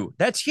Hugh.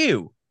 That's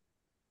Hugh.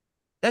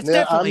 That's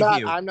definitely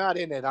Hugh. I'm not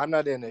in it.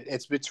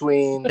 It's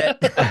between. That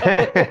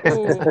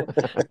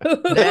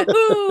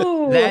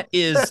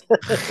is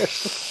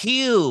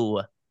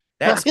Hugh.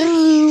 That's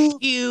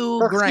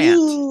Hugh Grant.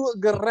 Hugh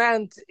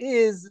Grant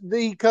is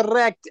the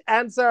correct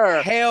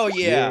answer. Hell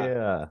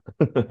yeah.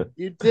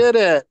 You did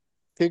it.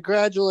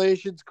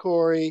 Congratulations,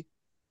 Corey.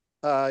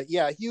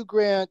 Hugh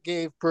Grant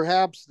gave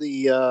perhaps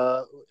the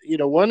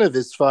one of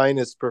his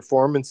finest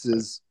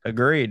performances.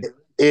 Agreed.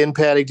 In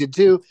Paddington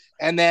 2,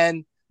 and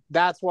then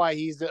that's why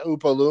he's the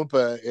Oompa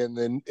Loompa in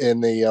the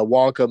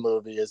Wonka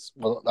movie. Is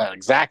well, not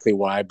exactly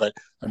why, but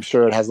I'm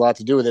sure it has a lot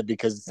to do with it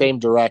because the same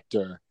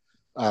director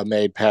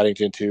made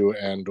Paddington 2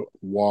 and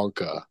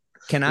Wonka.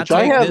 Can I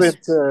take this?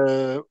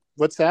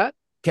 What's that?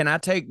 Can I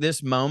take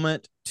this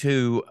moment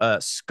to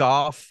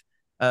scoff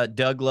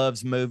Doug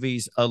Loves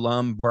Movies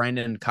alum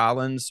Brandon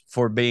Collins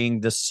for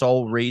being the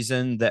sole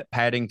reason that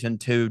Paddington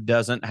 2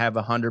 doesn't have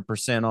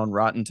 100% on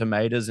Rotten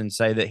Tomatoes and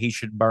say that he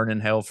should burn in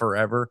hell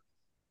forever?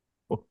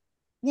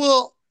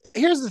 Well,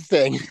 here's the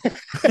thing.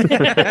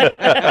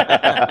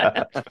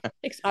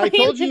 I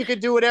told you could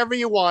do whatever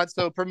you want,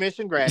 so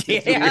permission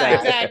granted. Yeah,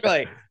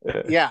 exactly.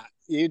 Yeah,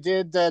 you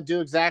did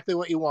do exactly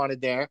what you wanted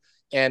there,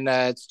 and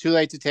it's too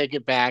late to take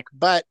it back.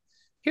 But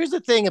here's the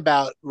thing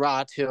about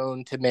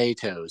Rotten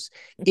Tomatoes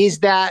is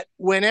that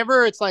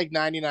whenever it's like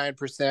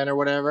 99% or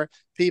whatever,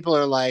 people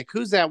are like,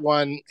 who's that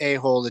one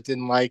a-hole that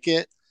didn't like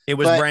it? It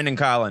was Brandon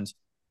Collins.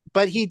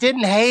 But he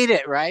didn't hate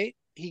it, right?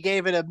 He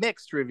gave it a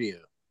mixed review.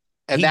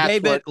 And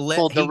that's what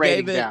pulled the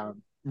rating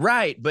down.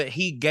 Right, but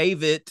he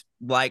gave it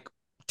like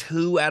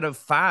 2 out of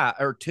 5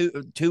 or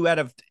two out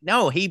of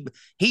no. He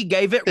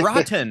gave it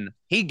rotten.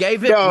 He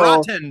gave it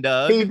rotten,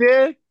 Doug. He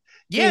did.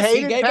 Yes,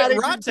 he gave it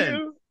rotten.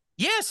 Too?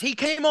 Yes, he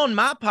came on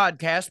my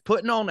podcast,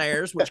 Putting on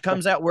Airs, which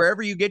comes out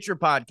wherever you get your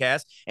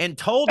podcast, and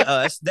told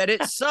us that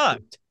it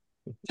sucked,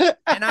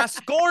 and I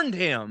scorned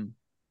him.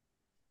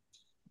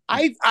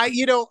 I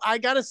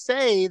gotta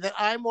say that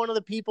I'm one of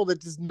the people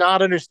that does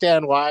not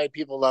understand why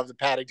people love the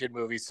Paddington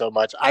movies so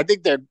much. I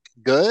think they're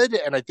good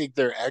and I think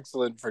they're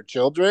excellent for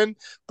children,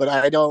 but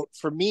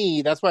for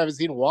me, that's why I haven't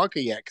seen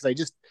Wonka yet,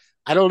 because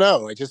I don't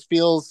know. It just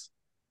feels.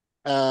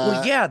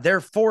 Well, yeah, they're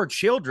for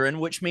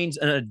children, which means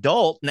an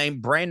adult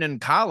named Brandon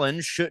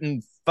Collins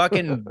shouldn't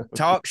fucking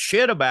talk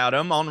shit about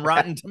him on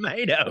Rotten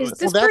Tomatoes. Is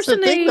this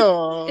person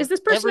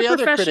a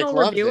professional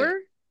reviewer?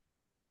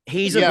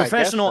 He's a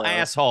professional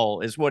asshole,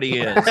 is what he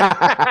is.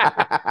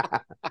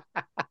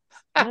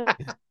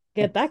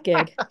 Get that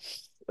gig.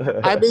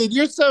 I mean,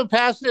 you're so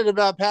passionate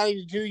about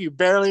Paddington 2, you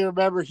barely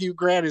remember Hugh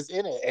Grant is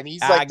in it, and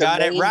he's like the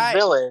main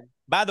villain.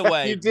 By the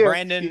way,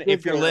 Brandon,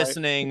 if you're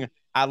listening,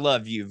 I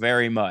love you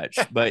very much,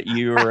 but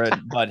you're a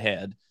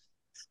butthead.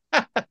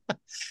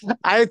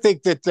 I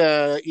think that,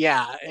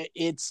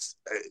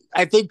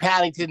 I think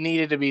Paddington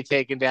needed to be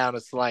taken down a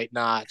slight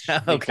notch.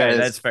 Okay,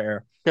 that's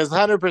fair. Because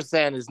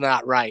 100% is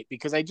not right,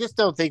 because I just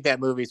don't think that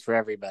movie's for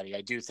everybody.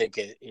 I do think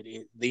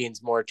it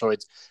leans more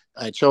towards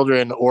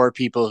children or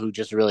people who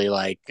just really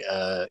like,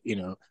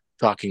 little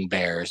talking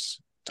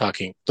bears.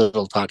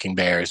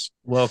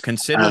 Well,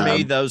 consider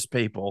me those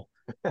people.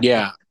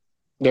 Yeah,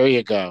 there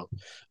you go.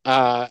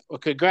 Well,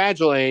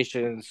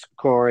 congratulations,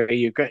 Corey.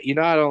 You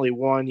not only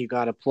won, you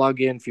got a plug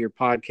in for your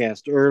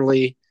podcast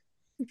early.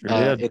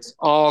 It's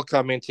all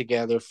coming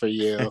together for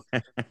you.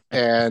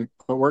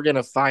 But we're going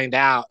to find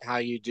out how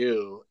you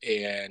do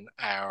in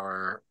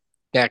our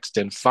next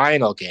and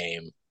final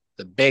game,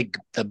 the big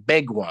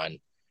one.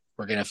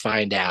 We're going to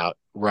find out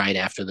right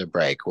after the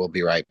break. We'll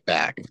be right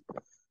back.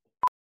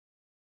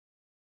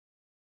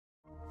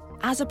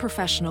 As a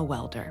professional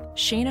welder,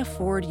 Shayna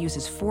Ford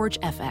uses Forge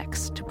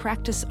FX to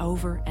practice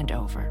over and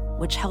over,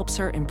 which helps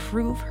her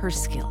improve her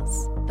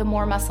skills. The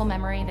more muscle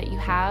memory that you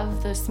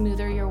have, the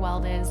smoother your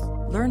weld is.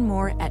 Learn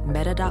more at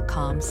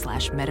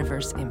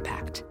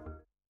meta.com/metaverseimpact.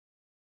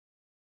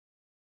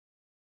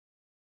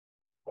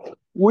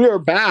 We are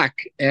back,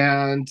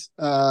 and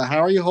how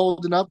are you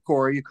holding up,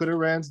 Corey? You could have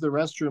ran to the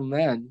restroom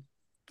then.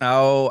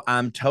 Oh,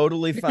 I'm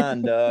totally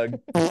fine, Doug.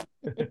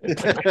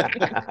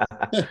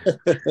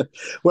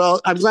 Well,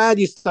 I'm glad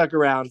you stuck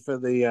around for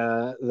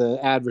the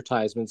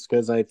advertisements,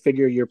 because I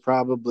figure you're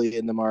probably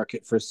in the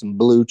market for some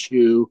Blue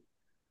Chew.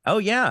 Oh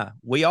yeah,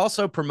 we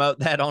also promote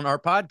that on our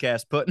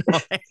podcast, Putting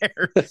on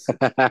Airs.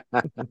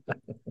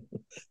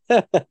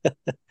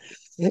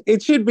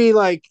 It should be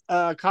like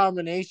a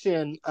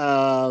combination,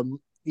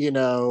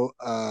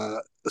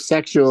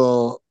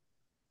 sexual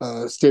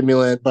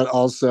stimulant, but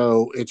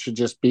also it should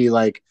just be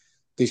like,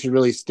 they should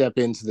really step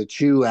into the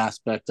chew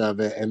aspect of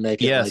it and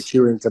make it like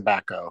chewing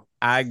tobacco.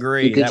 I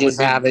agree. You could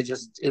just have it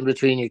just in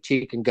between your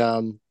cheek and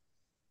gum,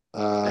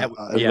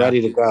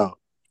 ready to go.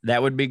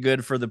 That would be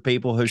good for the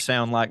people who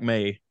sound like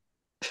me.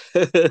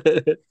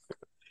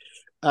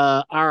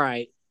 All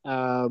right.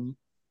 So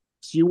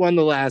you won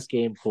the last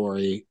game,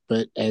 Corey,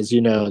 but as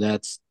you know,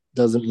 that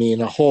doesn't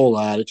mean a whole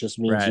lot. It just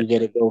means you get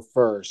to go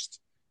first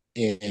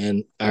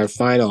in our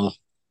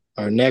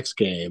next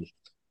game.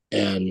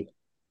 And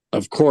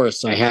of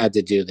course, I had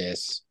to do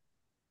this.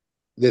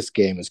 This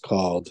game is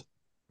called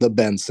the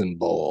Benson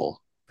Bowl.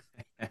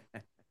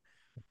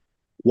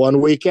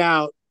 1 week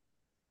out,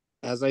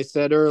 as I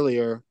said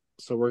earlier.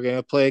 So we're going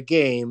to play a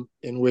game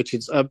in which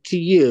it's up to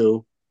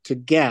you to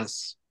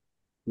guess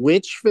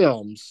which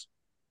films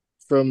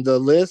from the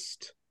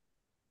list,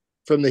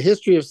 from the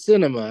history of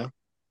cinema,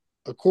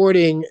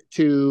 according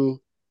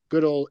to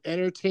good old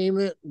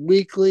Entertainment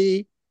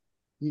Weekly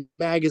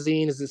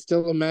magazine. Is it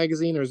still a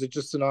magazine or is it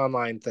just an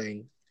online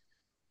thing?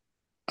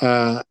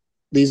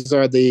 These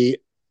are the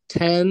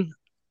 10,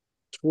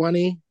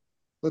 20,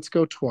 let's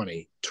go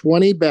 20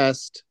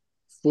 best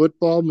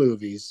football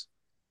movies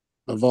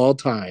of all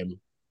time,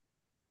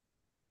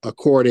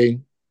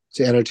 according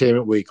to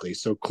Entertainment Weekly.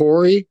 So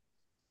Corey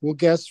will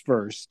guess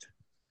first,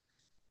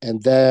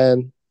 and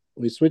then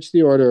we switch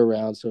the order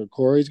around. So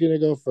Corey's going to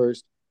go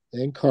first,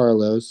 then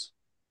Carlos,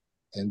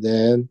 and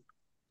then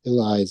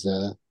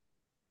Eliza.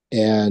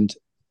 And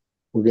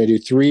we're going to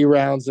do 3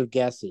 rounds of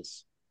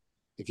guesses.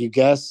 If you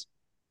guess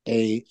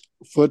a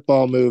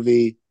football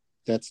movie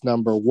that's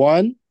number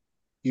 1,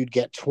 you'd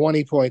get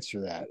 20 points for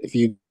that. If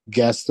you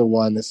guess the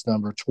one that's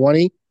number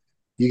 20,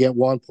 you get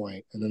 1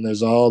 point. And then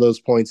there's all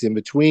those points in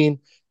between.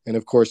 And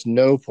of course,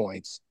 no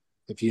points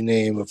if you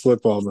name a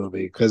football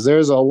movie, because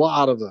there's a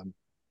lot of them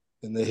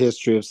in the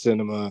history of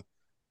cinema,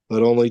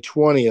 but only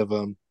 20 of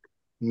them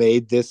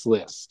made this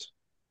list.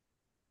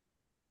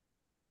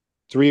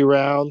 3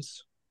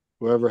 rounds.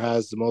 Whoever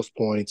has the most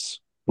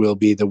points will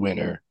be the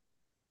winner.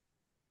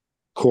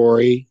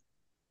 Corey,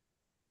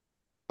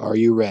 are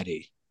you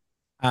ready?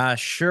 I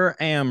sure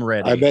am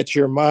ready. I bet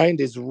your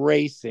mind is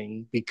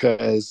racing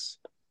because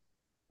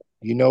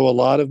you know a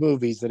lot of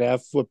movies that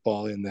have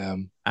football in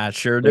them. I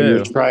sure So do.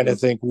 you're trying to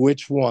think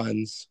which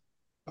ones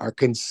are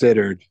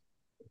considered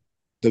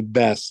the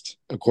best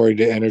according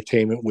to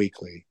Entertainment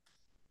Weekly.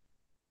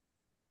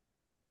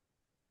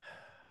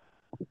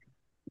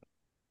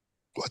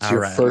 What's All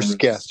your right. first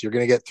guess? You're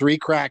going to get 3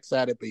 cracks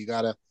at it, but you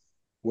got to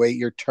wait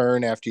your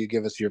turn after you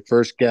give us your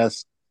first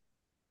guess.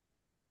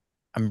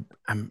 I'm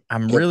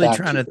really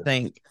trying to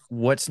think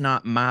what's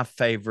not my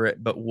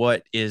favorite, but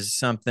what is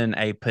something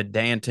a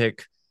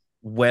pedantic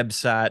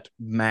website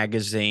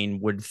magazine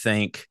would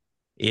think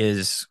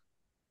is.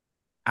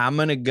 I'm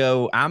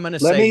gonna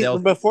say they'll.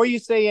 Before you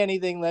say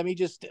anything, let me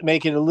just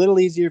make it a little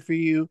easier for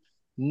you.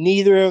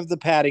 Neither of the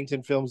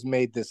Paddington films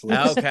made this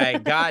list. Okay,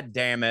 god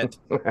damn it.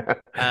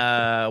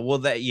 Well,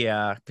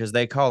 because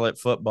they call it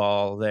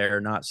football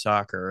there, not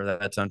soccer.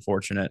 That's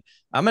unfortunate.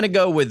 I'm gonna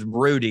go with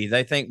Rudy.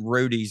 They think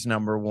Rudy's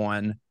number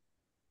 1. I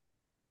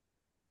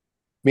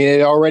mean,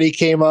 it already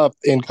came up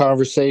in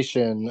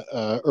conversation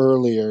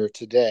earlier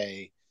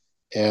today,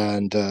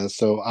 and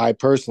so I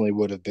personally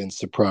would have been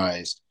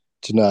surprised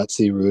to not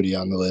see Rudy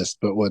on the list.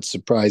 But what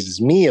surprises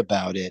me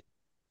about it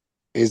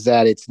is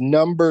that it's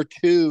number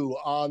 2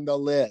 on the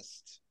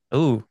list.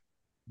 Ooh,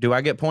 do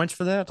I get points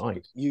for that?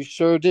 You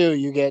sure do.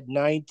 You get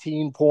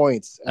 19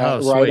 points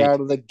right sweet. out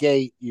of the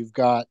gate. You've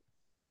got,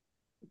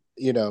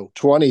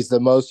 20 is the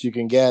most you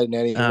can get in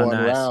any one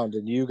nice. round,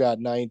 and you got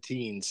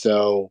 19.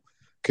 So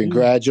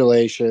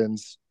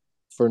congratulations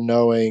for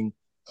knowing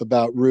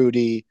about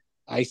Rudy.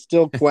 I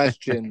still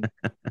question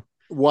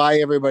why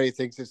everybody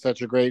thinks it's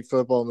such a great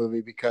football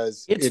movie,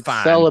 because it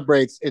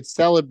celebrates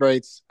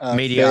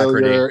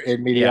mediocrity. Failure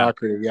and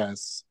mediocrity. Yeah.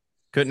 Yes.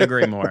 Couldn't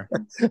agree more.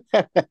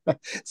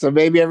 So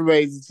maybe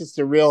it's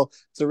a real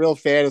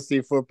fantasy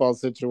football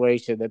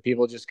situation that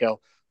people just go,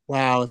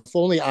 wow, if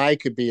only I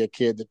could be a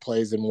kid that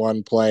plays in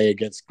one play and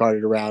gets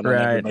carted around on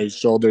everybody's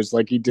shoulders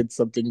like he did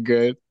something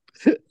good.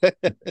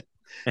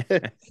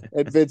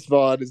 And Vince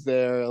Vaughn is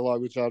there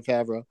along with Jon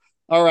Favreau.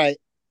 All right.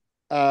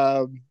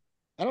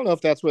 I don't know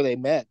if that's where they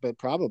met, but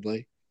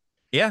probably.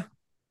 Yeah.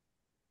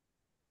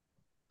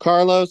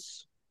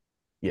 Carlos,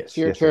 yes, it's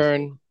your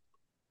turn.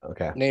 Yes.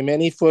 Okay. Name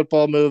any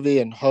football movie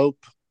and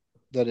hope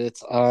that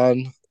it's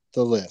on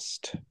the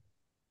list.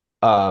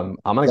 I'm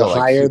gonna go like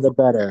higher the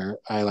better.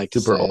 I like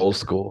super to say. old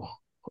school.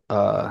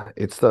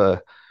 It's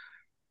the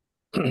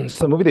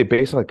movie they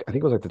based on, like, I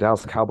think it was like the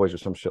Dallas Cowboys or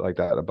some shit like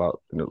that,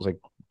 about, it was like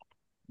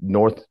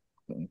it's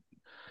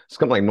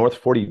something like North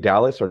 40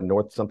 Dallas or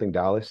North something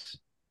Dallas.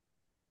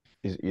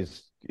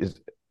 Is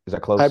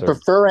that close? I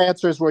prefer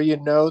answers where you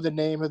know the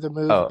name of the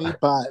movie,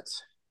 but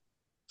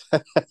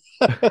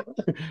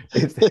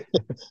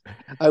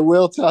I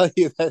will tell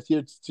you that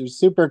you're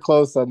super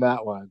close on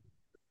that one.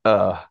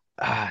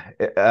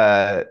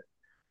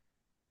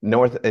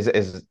 North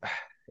is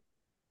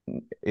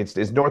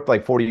it's North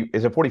like 40.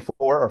 Is it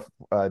 44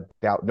 or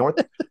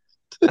North?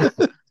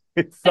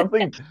 It's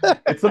something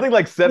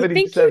like 70. I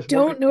think you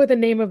don't know the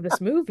name of this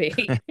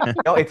movie.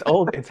 No, it's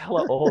old. It's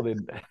hella old.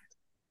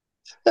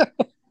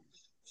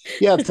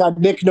 Yeah, it's got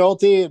Nick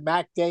Nolte and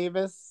Mac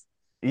Davis.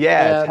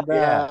 Yeah,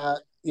 and,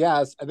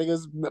 yes, I think it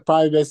was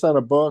probably based on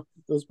a book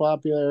that was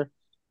popular.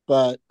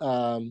 But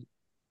can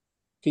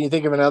you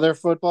think of another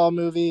football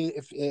movie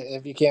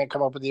if you can't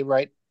come up with the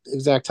right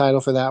exact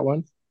title for that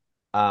one?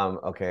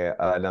 Okay,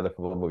 another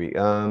football movie.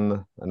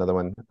 Another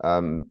one.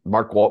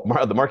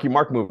 The Marky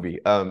Mark movie.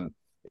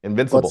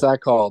 Invincible. What's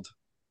that called?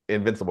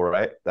 Invincible,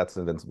 right? That's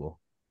Invincible.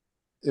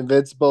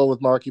 Invincible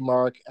with Marky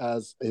Mark,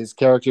 as his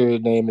character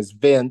name is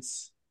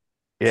Vince.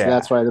 Yeah. So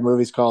that's why the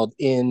movie's called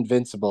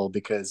Invincible,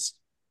 because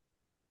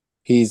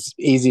he's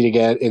easy to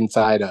get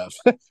inside of.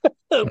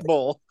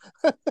 Bull.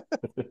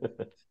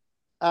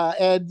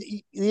 And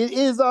it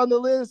is on the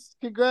list.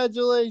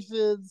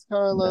 Congratulations,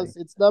 Carlos. Nice.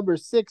 It's number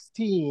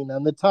 16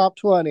 on the top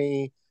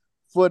 20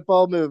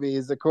 football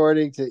movies,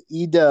 according to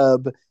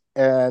EW,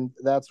 and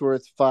that's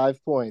worth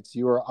 5 points.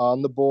 You are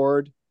on the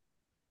board.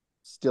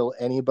 Still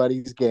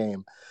anybody's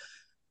game.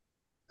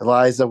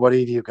 Eliza, what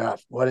have you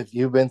got? What have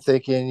you been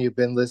thinking? You've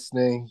been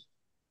listening?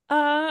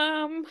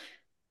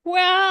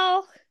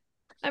 Well,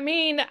 I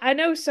mean, I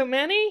know so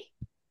many.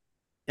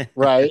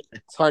 Right.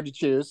 It's hard to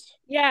choose.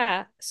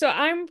 Yeah. So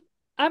I'm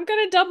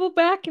gonna double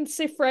back and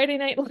say Friday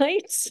Night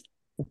Lights.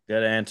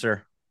 Good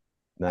answer.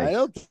 Nice. I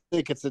don't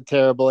think it's a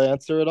terrible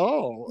answer at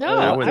all.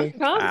 No, I'm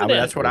confident.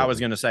 That's what I was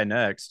going to say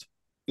next.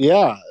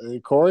 Yeah,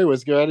 Corey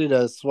was ready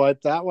to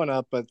swipe that one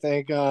up, but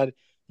thank God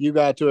you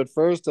got to it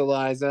first,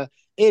 Eliza.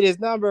 It is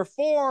number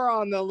 4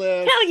 on the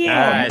list. Hell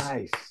yeah!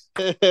 Nice.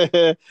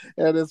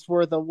 And it's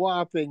worth a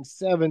whopping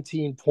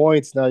 17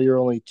 points. Now you're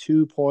only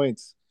 2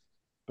 points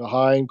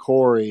behind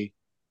Corey,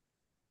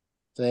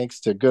 thanks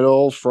to good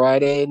old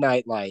Friday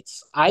Night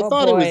Lights. I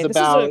thought it was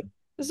about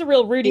this is a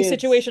real Rudy kids.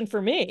 situation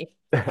for me.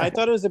 I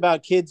thought it was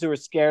about kids who are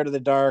scared of the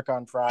dark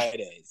on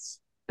Fridays.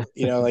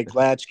 Like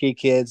latchkey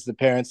kids, the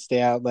parents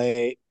stay out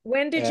late.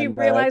 When did you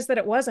realize that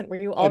it wasn't?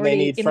 Were you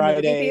already in the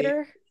movie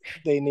theater?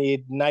 They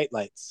need night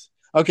lights.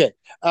 Okay.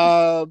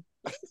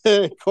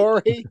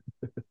 Corey,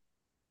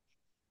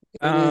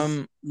 it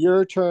is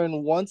your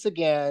turn once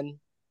again.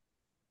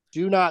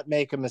 Do not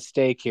make a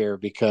mistake here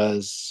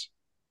because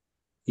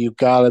you've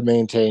got to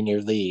maintain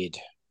your lead.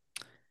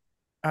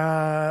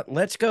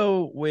 Let's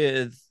go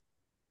with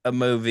a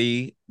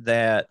movie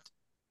that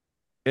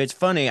it's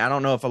funny. I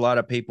don't know if a lot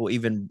of people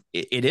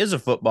it is a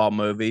football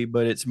movie,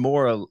 but it's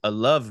more a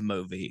love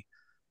movie.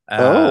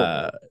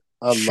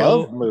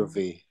 Love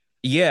movie.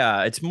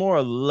 Yeah, it's more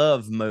a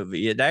love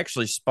movie. It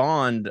actually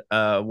spawned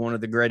one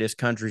of the greatest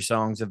country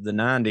songs of the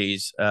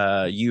 90s,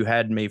 You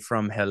Had Me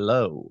From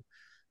Hello,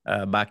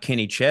 by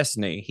Kenny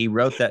Chesney. He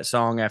wrote that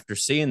song after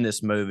seeing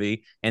this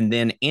movie and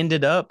then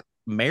ended up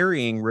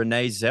marrying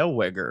Renee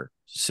Zellweger,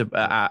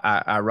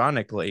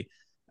 ironically.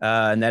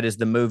 And that is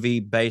the movie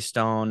based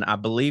on, I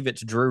believe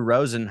it's Drew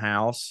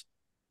Rosenhaus,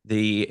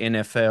 the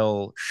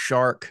NFL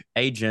shark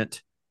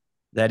agent.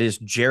 That is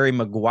Jerry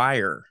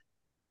Maguire.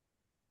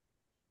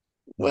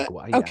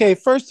 Okay,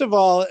 first of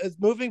all,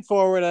 moving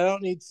forward, I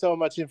don't need so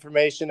much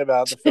information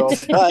about the film.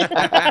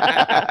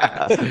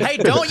 Hey,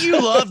 don't you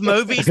love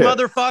movies,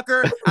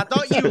 motherfucker? I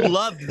thought you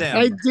loved them.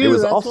 I do. It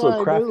was That's also why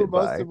I knew crafted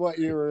most of what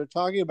you were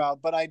talking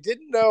about, but I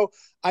didn't know.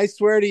 I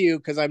swear to you,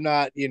 because I'm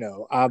not,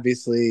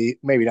 obviously,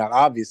 maybe not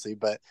obviously,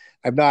 but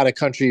I'm not a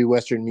country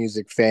western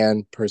music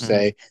fan per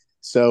se.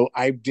 So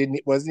I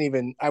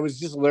was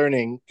just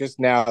learning just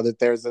now that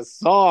there's a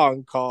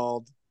song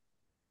called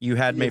You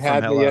Had Me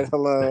From Hello.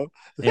 Hello.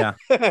 Yeah.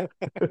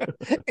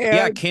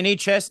 Yeah, Kenny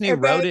Chesney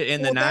wrote it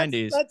in the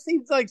 90s. That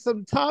seems like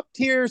some top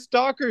tier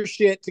stalker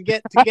shit to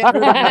get her to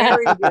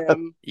marry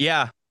him.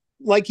 Yeah.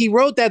 Like he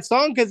wrote that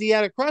song because he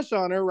had a crush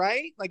on her,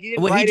 right? Like he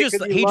didn't write it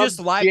because he just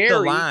liked Jerry. the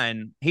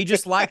line. He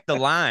just liked the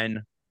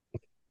line.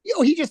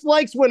 He just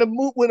likes when a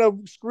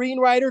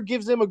screenwriter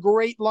gives him a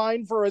great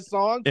line for a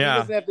song. So he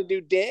doesn't have to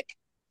do dick.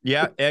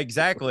 Yeah,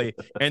 exactly.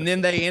 And then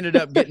they ended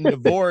up getting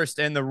divorced.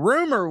 And the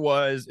rumor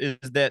is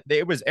that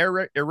it was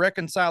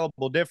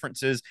irreconcilable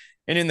differences.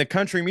 And in the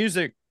country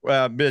music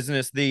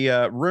business,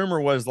 the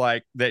rumor was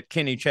like that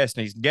Kenny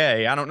Chesney's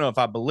gay. I don't know if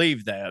I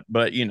believe that,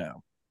 but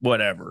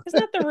whatever. Isn't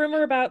that the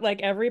rumor about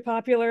like every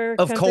popular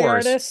country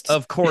artist?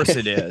 Of course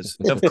it is.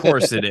 Of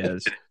course it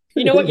is.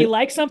 You know what? You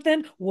like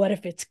something? What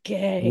if it's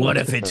gay? What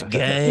if it's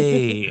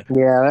gay?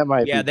 Yeah, that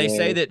might be Yeah, they gay.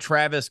 say that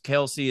Travis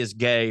Kelce is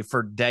gay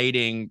for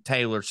dating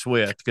Taylor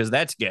Swift because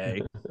that's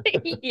gay.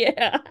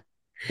 Yeah.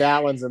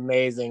 That one's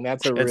amazing.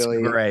 That's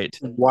really great.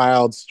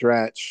 Wild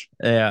stretch.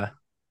 Yeah.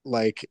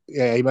 Like,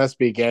 yeah, he must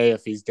be gay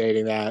if he's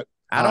dating that.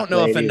 I don't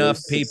know if enough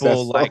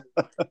people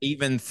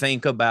even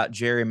think about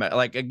Jerry.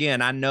 Like,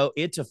 again, I know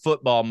it's a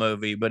football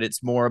movie, but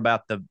it's more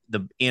about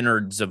the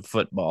innards of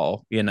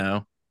football,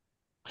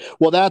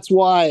 Well, that's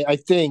why I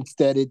think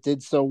that it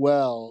did so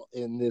well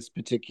in this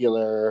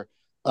particular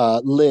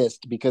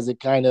list, because it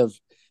kind of,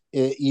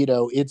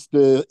 it's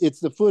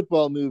the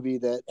football movie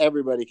that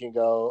everybody can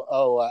go,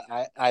 oh,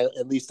 I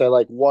at least I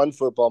like one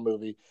football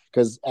movie,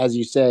 because as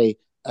you say,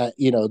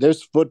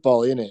 there's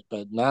football in it,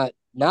 but not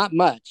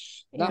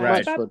much,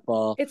 much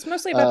football. It's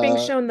mostly about being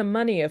shown the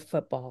money of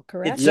football,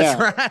 correct?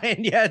 That's right.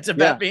 Yeah, it's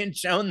about being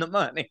shown the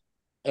money.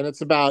 And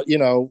it's about,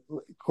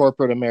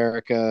 corporate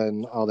America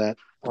and all that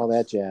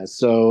jazz.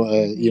 So,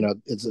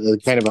 it's a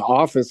kind of an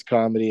office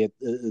comedy at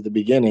the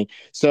beginning.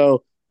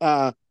 So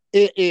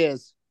it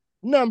is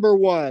number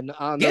 1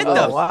 on the list. Get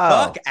the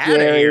fuck out of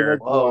here.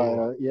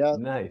 Yeah.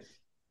 Nice.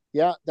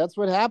 Yeah, that's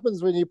what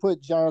happens when you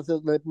put Jonathan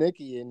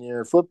Lipnicki in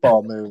your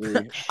football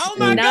movie. Oh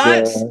my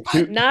God.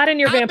 Not in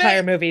your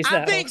vampire movies, though.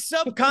 I think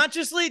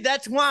subconsciously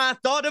that's why I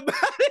thought about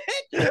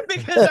it.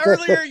 Because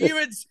earlier you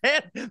had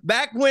said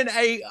back when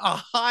a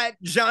hot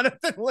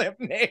Jonathan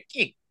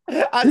Lipnicki.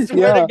 I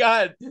swear to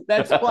God,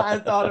 that's why I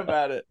thought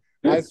about it.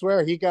 I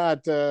swear he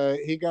got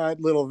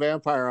little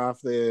vampire off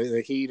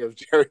the heat of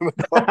Jerry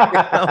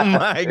Maguire. Oh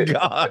my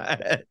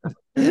God.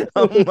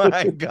 Oh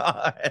my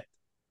God.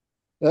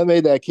 That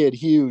made that kid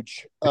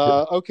huge.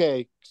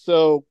 Okay,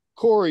 so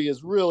Corey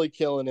is really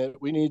killing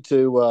it. We need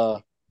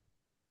for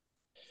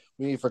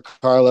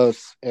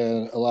Carlos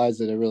and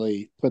Eliza to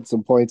really put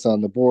some points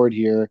on the board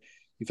here.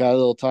 You've had a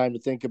little time to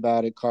think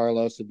about it,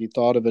 Carlos. Have you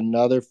thought of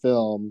another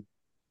film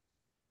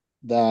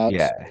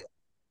that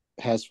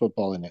has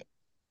football in it?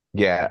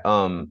 Yeah.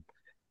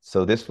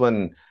 So this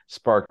one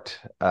sparked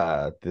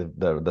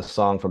the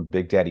song from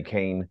Big Daddy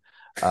Kane.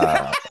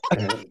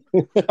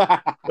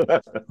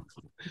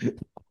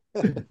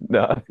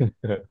 No.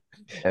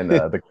 And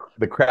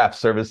the craft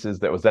services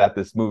that was at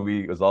this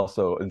movie was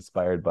also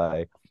inspired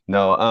by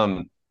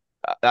no.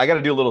 I got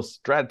to do a little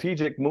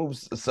strategic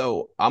moves.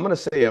 So I'm gonna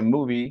say a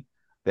movie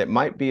that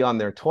might be on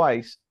there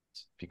twice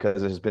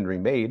because it has been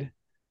remade,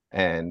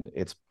 and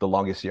it's The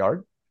Longest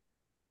Yard.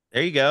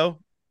 There you go.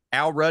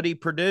 Al Ruddy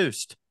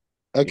produced.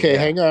 Okay, Yeah.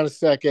 hang on a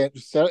second.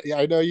 So,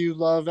 I know you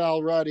love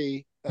Al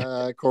Ruddy,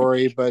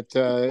 Corey, but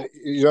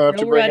you don't have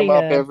to Real bring him Ruddy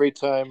up head. every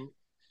time.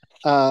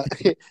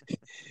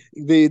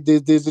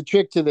 There's a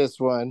trick to this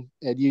one,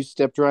 and you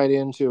stepped right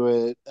into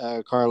it,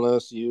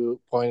 Carlos. You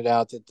pointed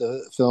out that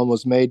the film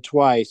was made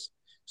twice,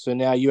 so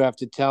now you have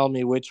to tell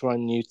me which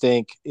one you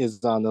think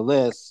is on the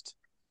list.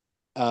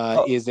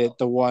 Is it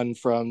the one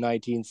from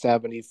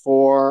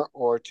 1974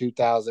 or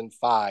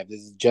 2005? This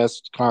is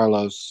just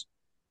Carlos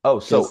Oh,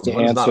 so gets to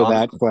one's not answer on.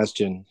 that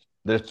question.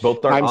 There's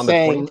both aren't I'm on the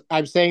 20. saying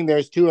I'm saying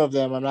there's two of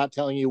them. I'm not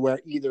telling you where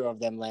either of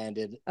them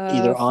landed,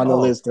 either on the Oh,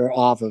 list or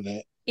off of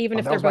it. Even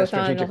if that they're was my both on,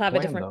 they'll strategic have a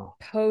plan, different though,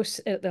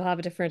 post. They'll have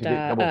a different to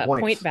get double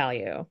point points.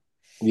 value.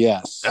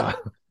 Yes. I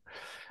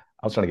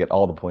was trying to get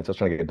all the points. I was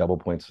trying to get double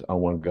points on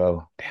one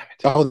go. Damn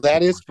it. Oh,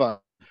 that is fun.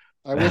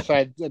 I wish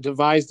I'd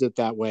devised it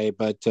that way,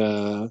 but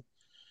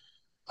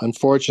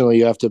unfortunately,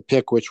 you have to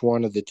pick which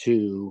one of the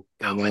two,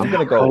 and then I'm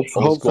gonna go old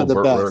hope for school the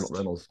Burt best.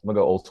 Reynolds. I'm gonna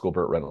go old school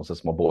Burt Reynolds.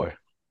 That's my boy.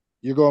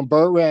 You're going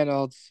Burt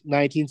Reynolds,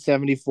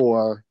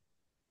 1974,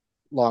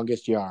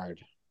 Longest Yard.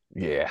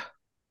 Yeah.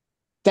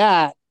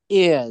 That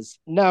is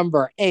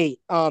number 8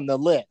 on the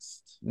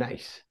list.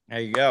 Nice. There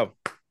you go.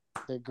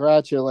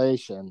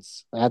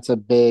 Congratulations. That's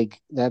some big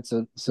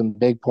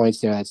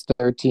points there. That's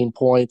 13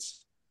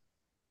 points.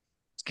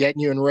 It's getting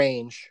you in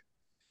range.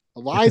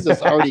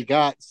 Eliza's already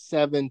got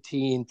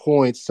 17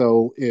 points.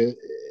 So if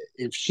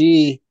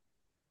you,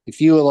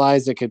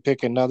 Eliza, could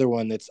pick another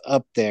one that's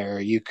up there,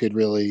 you could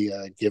really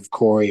give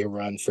Corey a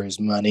run for his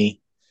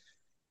money.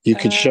 You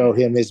could show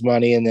him his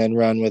money and then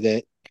run with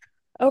it.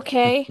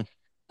 Okay.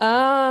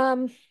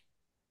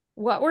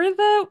 What were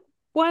the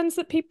ones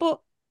that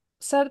people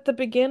said at the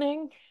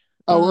beginning?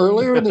 Oh,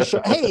 earlier in the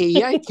show.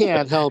 Hey, I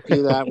can't help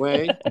you that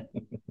way.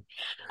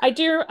 I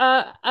do.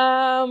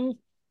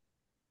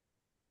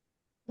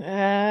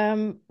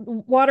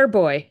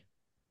 Waterboy.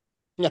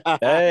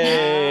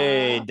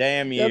 Hey,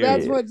 damn Yeah, you.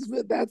 that's what's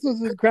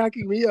been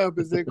cracking me up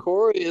is that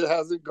Corey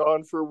hasn't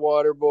gone for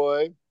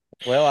Waterboy.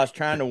 Well, I was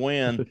trying to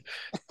win.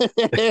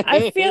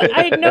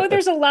 I know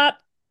there's a lot.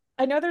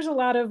 I know there's a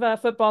lot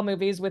of football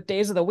movies with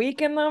days of the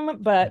week in them,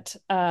 but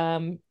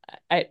I'm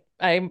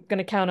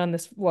gonna count on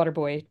this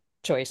Waterboy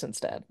choice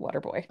instead.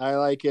 Waterboy. I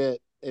like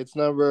it. It's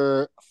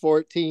number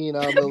 14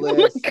 on the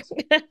list.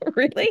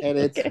 Really? And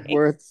it's Okay.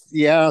 worth,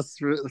 yes,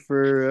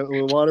 for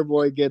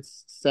Waterboy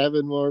gets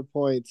 7 more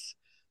points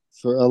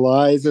for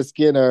Eliza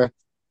Skinner.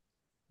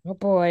 Oh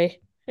boy.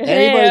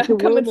 Anybody Yeah, can I'm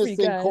coming win for this you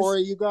thing, guys.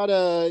 Corey. You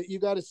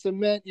gotta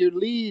cement your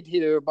lead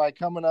here by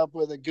coming up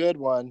with a good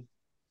one.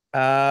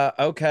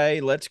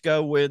 Okay, let's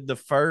go with the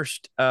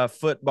first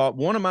football,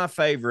 one of my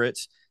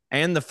favorites,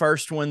 and the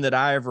first one that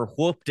I ever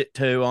whooped it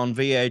to on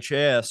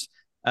VHS,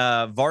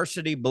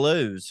 Varsity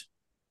Blues.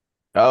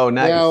 Oh,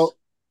 nice. Now,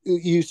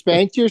 you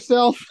spanked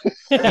yourself?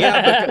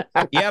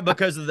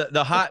 Because of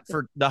the hot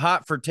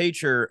for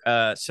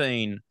teacher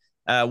scene.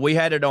 We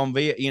had it on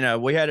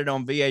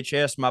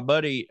VHS. My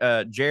buddy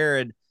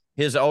Jared,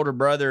 his older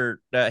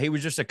brother, he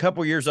was just a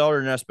couple years older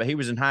than us, but he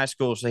was in high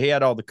school, so he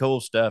had all the cool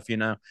stuff,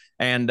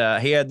 And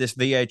he had this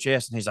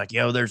VHS, and he's like,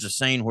 "Yo, there's a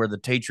scene where the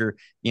teacher,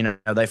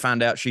 they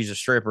find out she's a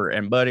stripper."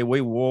 And buddy,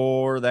 we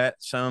wore that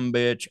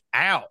sumbitch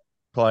out.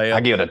 Play. I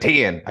give it a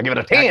 10. I give it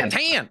a 10.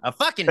 A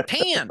fucking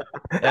 10.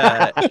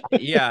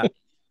 Yeah.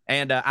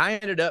 And I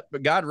ended up,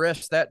 God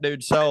rest that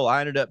dude's soul,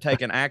 I ended up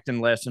taking acting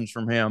lessons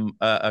from him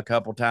a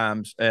couple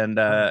times. And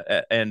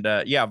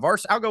yeah,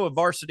 I'll go with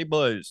Varsity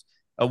Blues.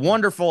 A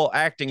wonderful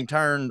acting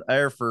turn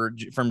there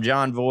from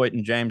John Voight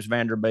and James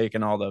Vanderbeek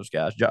and all those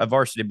guys.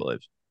 Varsity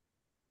Blues.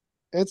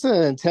 It's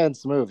an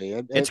intense movie.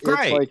 It's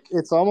great.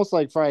 It's almost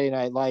like Friday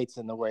Night Lights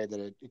in the way that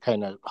it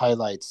kind of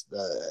highlights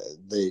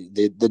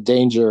the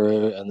danger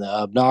and the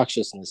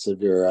obnoxiousness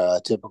of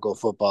your typical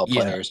football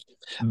players.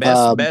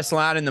 Best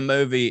line in the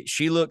movie.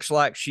 She looks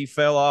like she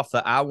fell off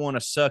the "I want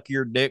to suck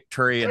your dick"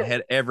 tree and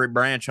had every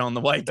branch on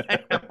the way down.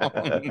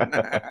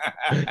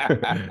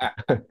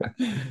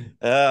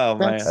 Oh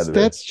man,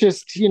 that's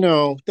just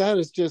that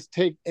is just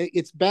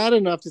it's bad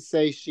enough to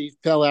say she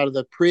fell out of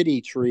the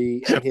pretty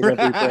tree and hit every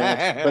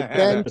branch, but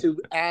then to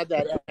add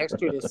that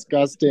extra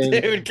disgusting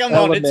dude, come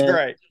element. on, it's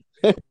great.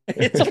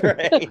 It's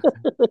great.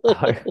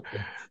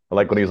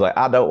 Like when he was like,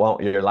 "I don't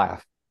want your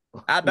life.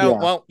 I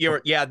don't want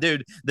your." Yeah,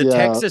 dude. The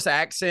Texas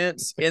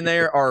accents in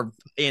there are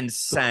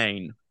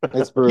insane.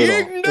 It's brutal.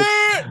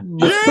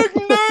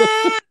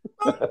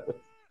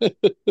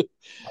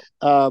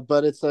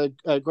 But it's a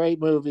great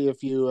movie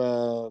if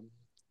you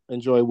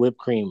enjoy whipped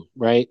cream,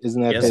 right?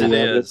 Isn't that Yes, it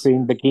is. Whipped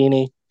cream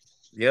bikini?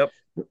 Yep.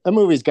 That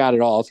movie's got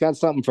it all. It's got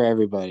something for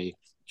everybody.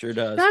 Sure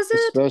does. Does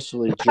it?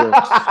 Especially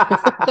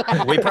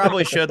jokes. We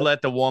probably should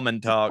let the woman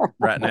talk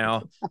right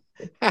now.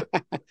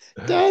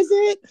 Does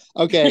it?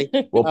 Okay.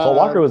 Well, Paul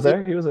Walker was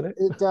there. He was in it.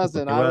 It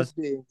doesn't. He I was. was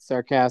being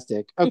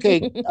sarcastic.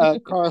 Okay,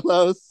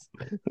 Carlos.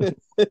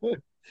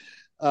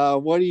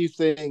 What do you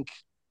think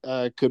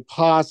could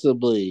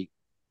possibly?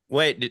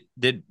 Wait,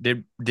 did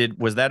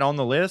was that on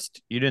the list?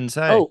 You didn't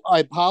say. Oh, I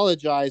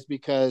apologize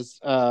because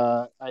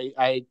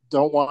I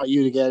don't want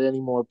you to get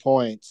any more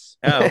points.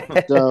 Oh.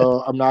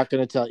 So I'm not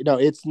going to tell you. No,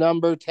 it's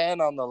number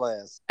 10 on the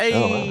list Hey.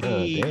 Oh, wow.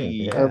 Dang,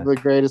 yeah. of the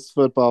greatest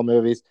football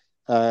movies.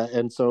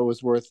 And so it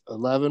was worth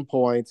 11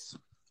 points,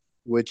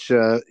 which,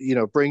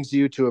 brings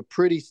you to a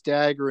pretty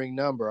staggering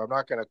number. I'm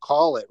not going to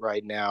call it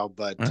right now,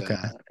 but Okay.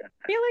 I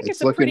feel like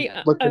it's a looking pretty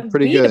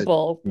pretty good.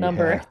 unbeatable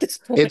number Yeah. at this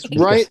point. It's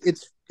right.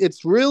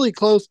 It's really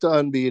close to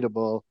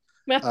unbeatable.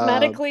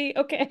 Mathematically,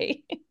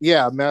 okay.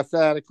 Yeah,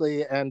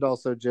 mathematically and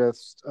also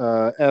just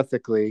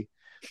ethically.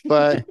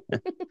 But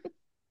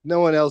no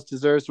one else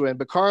deserves to win.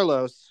 But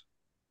Carlos,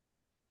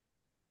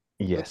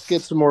 Yes. let's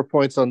get some more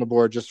points on the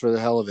board just for the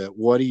hell of it.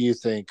 What do you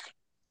think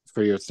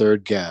for your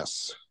third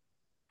guess?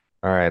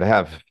 All right, I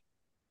have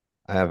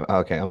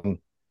okay, I'm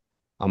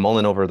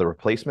mulling over the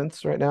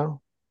replacements right now,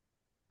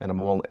 and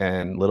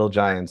and Little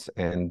Giants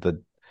and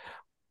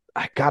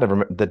I gotta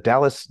remember the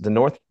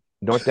North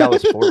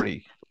Dallas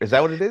 40. Is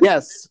that what it is?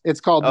 Yes, it's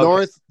called Okay.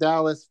 North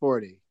Dallas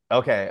 40.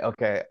 Okay.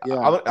 Yeah.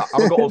 I'm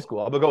gonna go old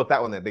school. I'm gonna go with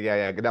that one then.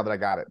 Yeah. Now that I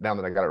got it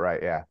right.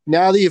 Yeah.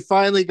 Now that you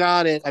finally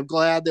got it, I'm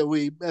glad that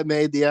we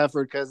made the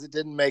effort because it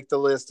didn't make the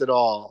list at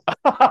all.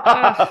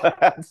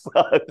 That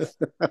sucks.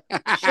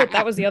 Shit,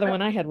 that was the other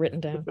one I had written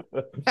down.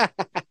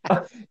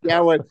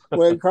 Yeah,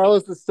 when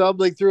Carlos was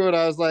stumbling through it,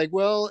 I was like,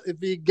 well, if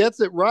he gets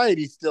it right,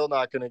 he's still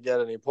not going to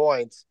get any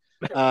points.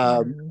 But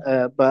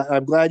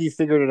I'm glad you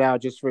figured it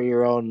out just for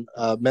your own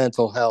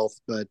mental health.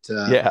 But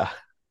Yeah.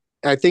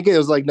 I think it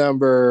was like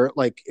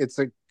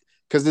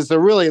because it's a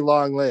really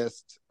long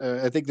list.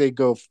 I think they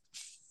go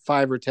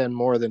 5 or 10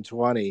 more than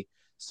 20.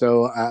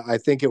 So I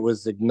think it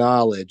was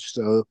acknowledged.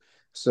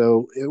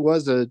 So it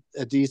was a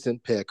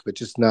decent pick, but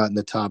just not in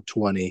the top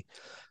 20.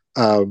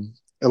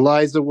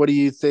 Eliza, what do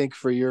you think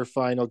for your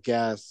final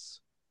guess?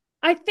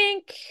 I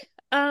think,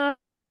 we're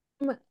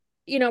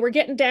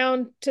getting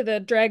down to the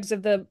dregs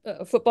of the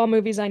football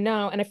movies I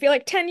know, and I feel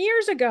like 10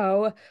 years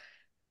ago,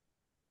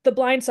 The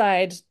Blind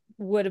Side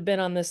would have been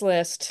on this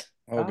list.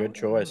 Oh, good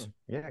choice.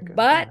 Yeah. Good.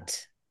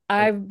 But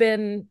I'm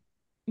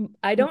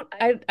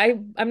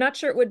not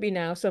sure it would be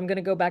now, so I'm going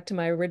to go back to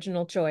my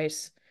original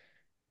choice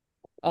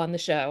on the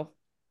show,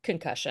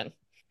 Concussion.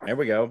 There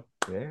we go.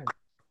 Yeah.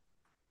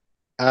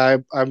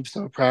 I'm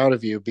so proud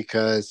of you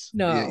because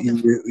No.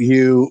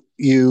 you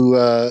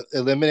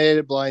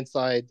eliminated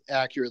Blindside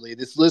accurately.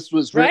 This list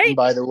was written, Right?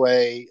 by the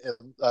way,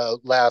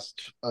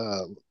 last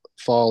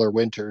fall or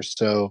winter.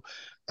 So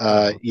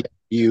probably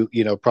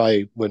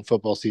when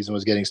football season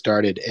was getting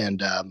started,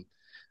 and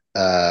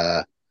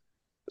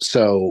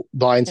so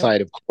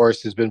Blindside, of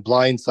course, has been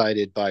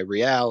blindsided by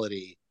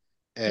reality,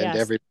 and Yes.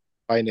 every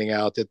finding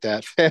out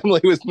that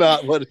family was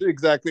not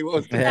exactly what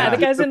was going Yeah, the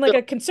on. guy's in like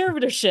a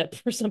conservatorship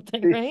or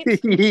something, right?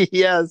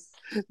 Yes.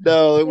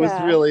 No, it was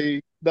Yeah.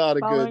 really not a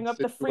Following good up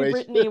the Free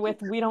situation. Britney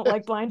with "We don't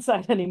like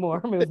Blindside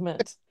anymore"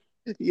 movement.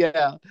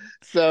 Yeah.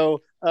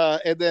 So,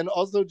 and then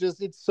also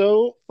just, it's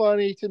so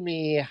funny to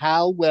me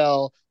how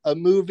well a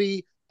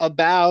movie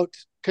about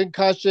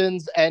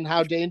concussions and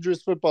how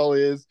dangerous football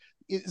is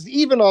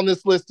even on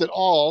this list at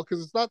all,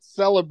 because it's not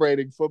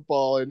celebrating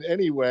football in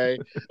any way.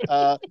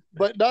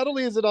 But not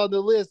only is it on the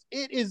list,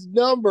 it is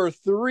number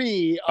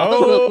 3 on the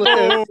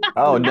list.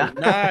 Oh,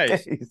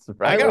 nice.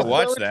 Right. I gotta was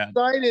watch so that.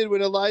 excited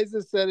when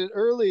Eliza said it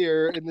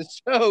earlier in the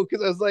show,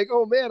 because I was like,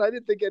 "Oh man, I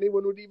didn't think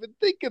anyone would even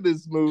think of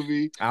this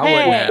movie." I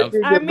wouldn't Hey, have.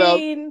 I About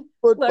mean,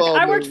 look, football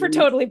I worked for movies.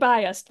 Totally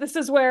Biased. This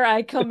is where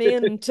I come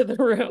into the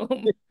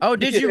room. Oh,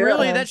 did you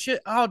really? Yeah. That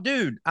shit. Oh,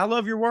 dude, I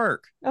love your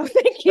work. Oh,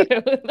 thank you.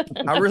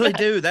 I really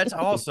do. That's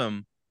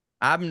awesome.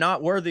 I'm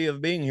not worthy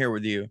of being here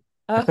with you.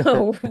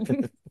 Oh,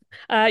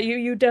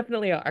 you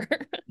definitely are.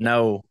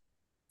 No.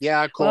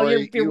 Yeah, Well,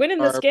 Corey, you're winning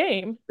this are,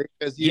 game.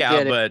 because you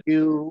Yeah, did but-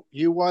 it.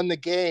 You won the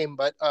game,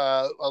 but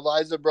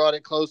Eliza brought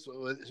it close. It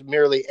was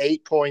merely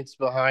 8 points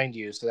behind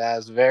you, so that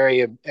was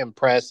very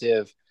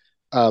impressive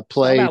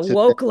play. All that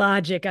woke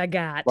logic I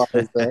got.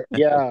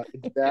 Yeah,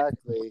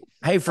 exactly.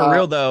 Hey, for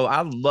real though,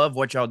 I love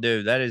what y'all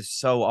do. That is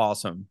so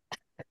awesome.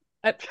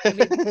 I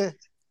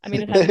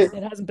mean,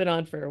 it hasn't been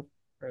on for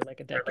like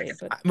a decade.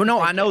 But Well, no,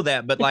 I thank know you.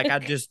 that, but like,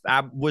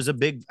 I was a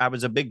big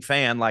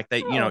fan. Like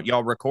that, Oh.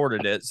 y'all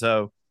recorded it,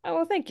 so Oh,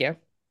 well, thank you.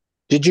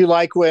 Did you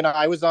like when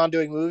I was on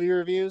doing movie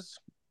reviews?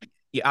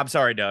 yeah. I'm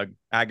sorry, Doug.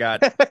 I got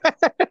Do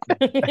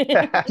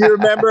you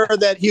remember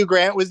that Hugh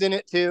Grant was in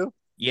it too?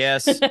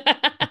 yes.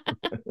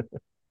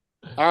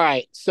 All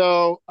right,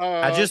 so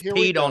I just here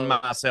we peed on go.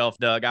 myself,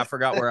 Doug. I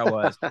forgot where I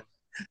was.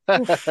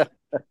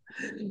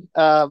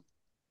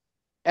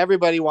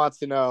 Everybody wants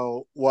to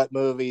know what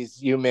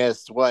movies you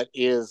missed, what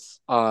is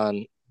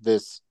on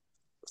this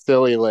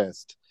silly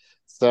list.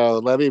 So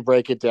let me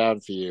break it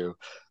down for you.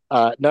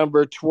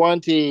 Number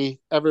 20,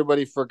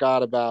 everybody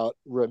forgot about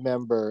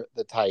Remember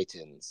the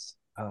Titans.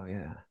 Oh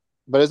yeah.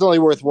 But it's only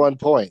worth 1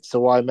 point,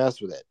 so why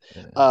mess with it?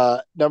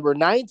 Yeah. Number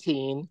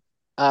 19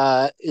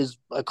 is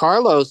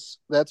Carlos.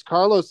 That's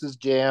Carlos's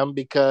jam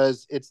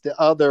because it's the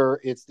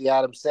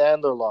Adam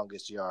Sandler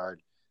Longest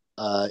Yard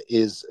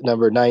is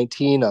number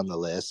 19 on the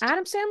list.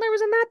 Adam Sandler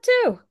was in that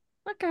too.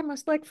 That guy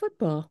must like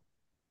football.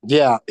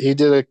 Yeah,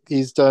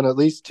 he's done at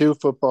least 2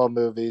 football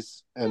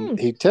movies, and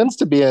he tends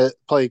to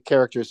play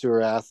characters who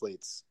are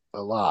athletes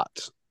a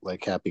lot,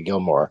 like Happy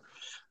Gilmore.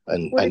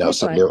 And What I did know he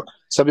some play?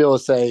 people will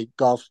say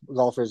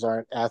golfers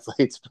aren't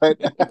athletes, but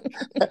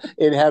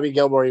in Happy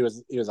Gilmore he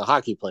was a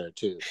hockey player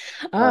too.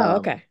 Oh,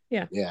 okay.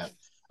 Yeah. Yeah.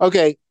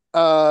 Okay.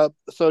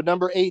 So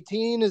number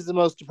 18 is the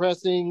most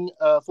depressing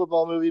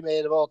football movie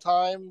made of all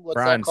time. What's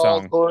Brian's that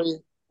called, Song. Corey?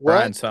 What?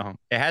 Brian's Song.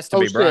 It has to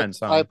be shit. Brian's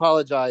Song. I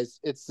apologize.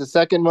 It's the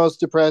second most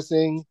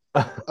depressing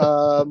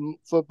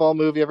football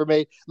movie ever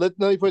made. Let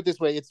me put it this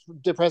way: it's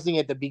depressing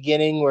at the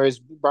beginning, whereas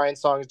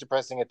Brian's Song is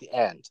depressing at the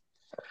end.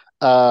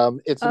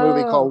 It's a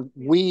movie called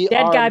We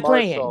Dead Are Guy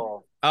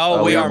Marshall.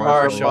 Oh, We Are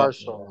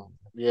Marshall.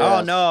 Yes.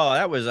 Oh no,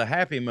 that was a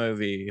happy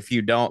movie. If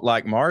you don't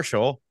like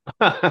Marshall.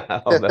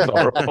 Oh, that's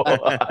horrible.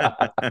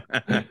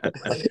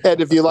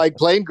 And if you like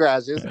plane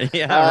crashes.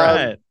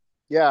 Yeah, right.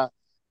 Yeah.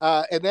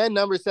 And then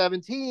number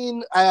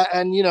 17,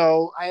 and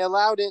I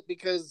allowed it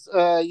because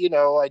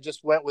I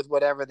just went with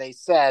whatever they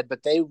said,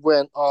 but they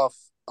went off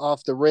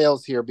the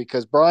rails here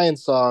because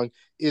Brian's Song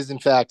is in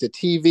fact a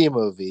TV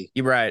movie.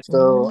 You're right.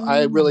 So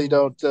I really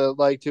don't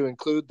like to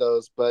include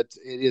those, but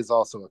it is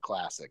also a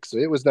classic. So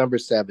it was number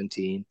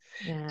 17.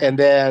 Yeah. And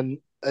then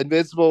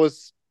Invincible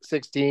was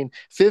 16.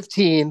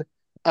 15,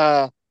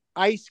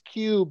 Ice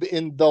Cube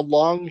in The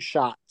Long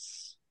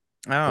Shots.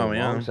 Oh,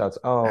 yeah. Long Shots.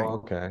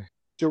 Oh, okay.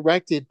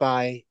 Directed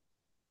by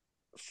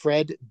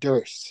Fred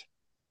Durst.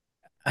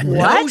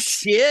 No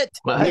shit.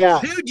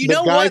 Yeah. Dude, you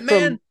know what,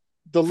 man?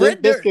 The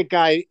Limp Bizkit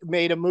guy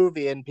made a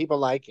movie and people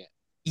like it.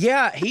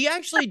 Yeah, he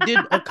actually did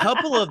a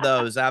couple of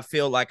those. I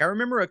feel like I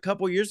remember a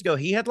couple years ago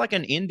he had like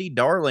an indie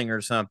darling or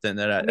something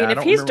that I if don't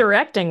he's remember.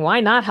 Directing,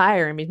 why not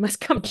hire him? He must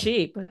come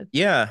cheap.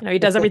 Yeah, he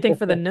does everything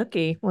for the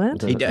Nookie.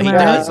 What? He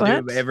does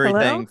do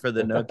everything for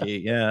the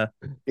Nookie. Yeah,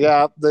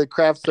 yeah. The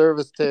craft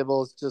service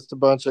table is just a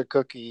bunch of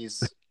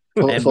cookies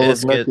and full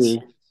biscuits. Of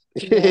Nookie.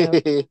 Yeah.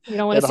 You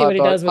don't want to see what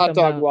he does with hot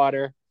them. Dog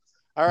water.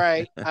 All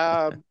right.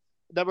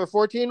 Number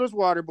 14 was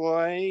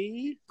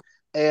Waterboy.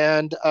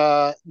 And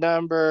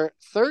number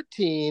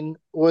 13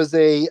 was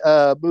a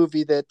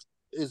movie that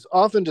is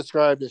often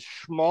described as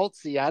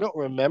schmaltzy. I don't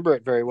remember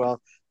it very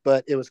well,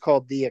 but it was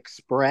called The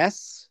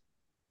Express.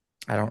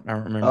 I don't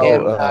remember.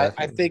 Oh,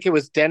 I think it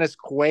was Dennis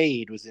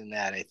Quaid was in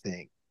that, I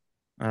think.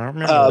 I don't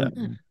remember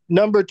that.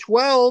 Number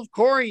 12,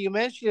 Corey, you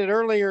mentioned it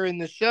earlier in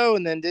the show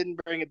and then didn't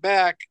bring it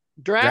back.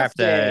 Draft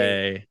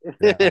Day.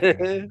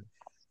 My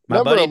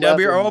buddy 11,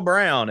 W. Earl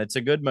Brown. It's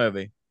a good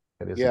movie.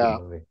 It is a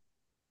good movie.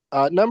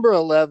 Number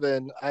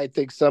 11, I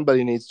think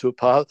somebody needs to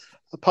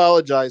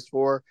apologize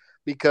for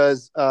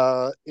because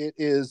it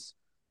is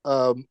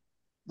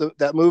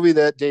that movie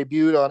that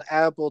debuted on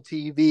Apple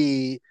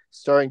TV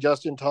starring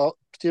Justin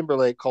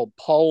Timberlake called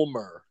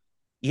Palmer.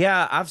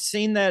 Yeah, I've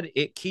seen that.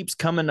 It keeps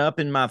coming up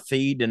in my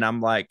feed, and I'm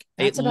like,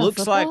 That's it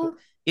looks like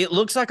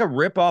a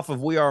ripoff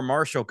of We Are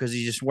Marshall because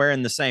he's just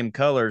wearing the same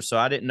colors. So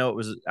I didn't know it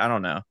was. I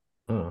don't know.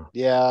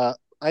 Yeah,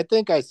 I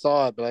think I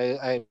saw it, but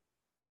I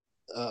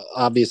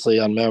obviously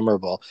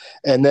unmemorable.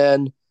 And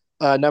then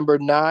number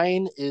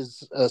 9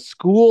 is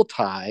School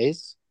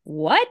Ties.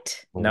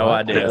 What? No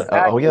idea.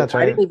 Oh yeah, that's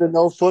right. I didn't even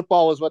know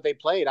football was what they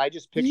played. I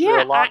just picture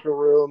a locker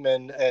room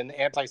and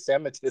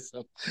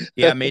anti-Semitism.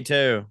 Yeah, me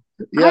too.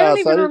 Yeah, I don't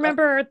even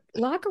remember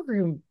locker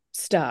room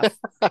stuff.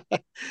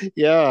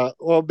 Yeah,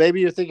 well, maybe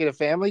you're thinking of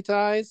Family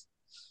Ties.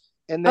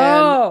 And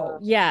then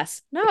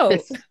yes, no.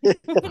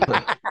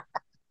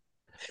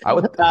 I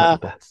would.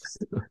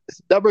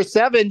 Number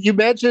 7, you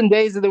mentioned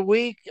Days of the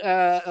Week,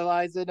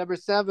 Eliza. Number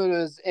 7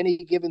 is Any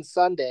Given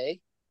Sunday.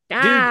 Dude,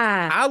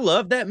 I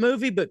love that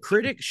movie, but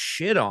critics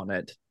shit on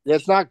it.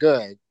 It's not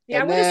good.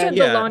 Yeah, I would have said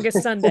The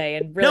Longest Sunday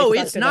and really no,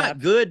 it's not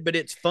good, but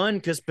it's fun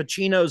because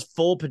Pacino's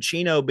full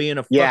Pacino being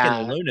a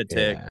fucking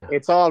lunatic. Yeah.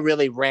 It's all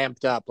really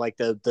ramped up. Like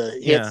the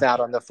hits out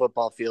on the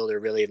football field are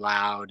really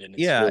loud, and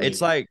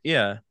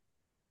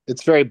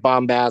it's very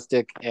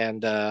bombastic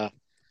and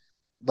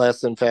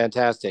less than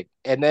fantastic.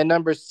 And then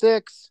number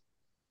 6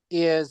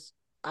 is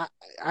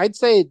I'd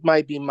say it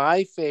might be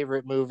my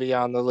favorite movie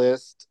on the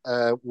list.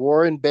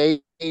 Warren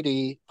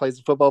Beatty plays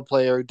a football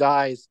player who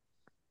dies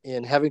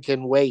in Heaven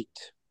Can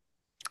Wait.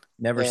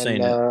 Never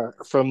seen it.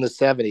 From the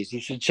 70s. You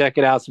should check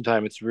it out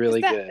sometime. It's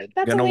really good.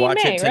 I'm gonna watch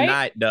it tonight,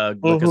 right?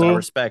 Doug, because I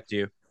respect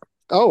you.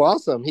 Oh,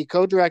 awesome! He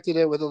co-directed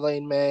it with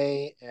Elaine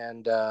May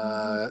and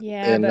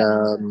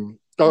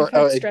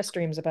stress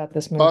dreams about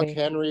this movie. Buck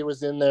Henry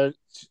was in there.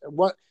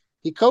 What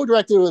he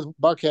co-directed with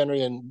Buck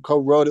Henry and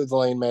co-wrote it with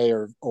Elaine May,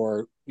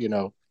 or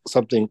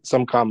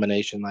some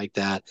combination like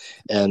that.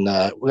 And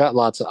we got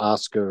lots of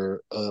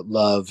Oscar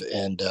love,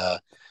 and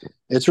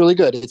It's really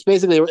good. It's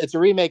basically it's a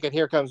remake of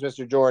Here Comes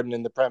Mr. Jordan,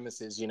 and the premise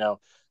is,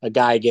 a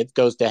guy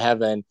goes to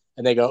heaven,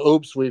 and they go,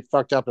 "Oops, we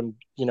fucked up, and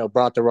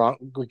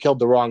we killed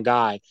the wrong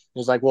guy." And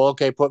he's like, "Well,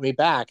 okay, put me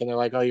back." And they're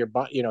like, "Oh,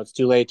 it's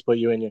too late to put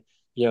you in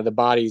your, the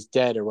body's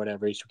dead or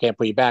whatever. So we can't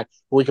put you back.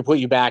 Well, we can put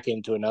you back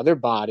into another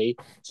body."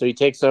 So he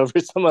takes over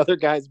some other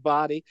guy's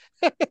body,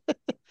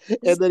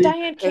 and then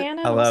Diane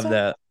Cannon. I love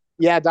that.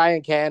 Yeah,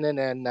 Diane Cannon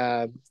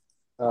and.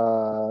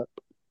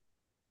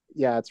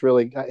 Yeah,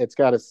 it's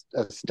got a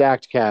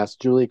stacked cast.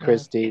 Julie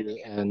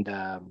Christie, and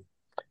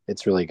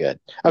it's really good.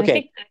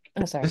 Okay,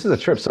 sorry. This is a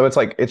trip. So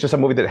it's just a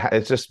movie that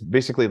it's just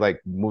basically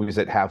like movies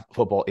that have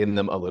football in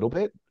them a little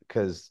bit.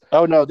 Because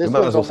this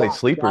might as well say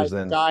sleepers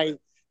then.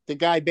 The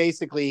guy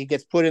basically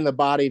gets put in the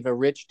body of a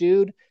rich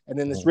dude, and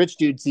then this rich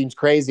dude seems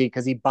crazy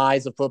because he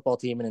buys a football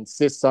team and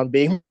insists on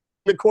being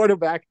the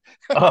quarterback.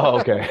 Oh,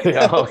 okay.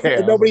 Yeah, okay.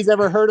 And nobody's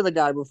ever heard of the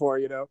guy before,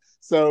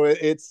 So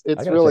it's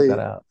really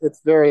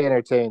it's very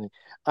entertaining.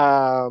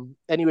 And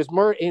he was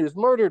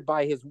murdered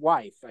by his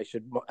wife, I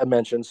should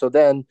mention. So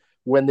then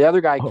when the other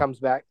guy comes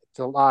back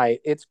to life,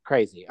 it's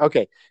crazy.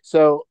 Okay,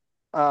 so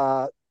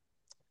the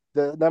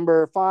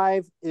number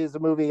 5 is a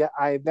movie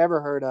I've never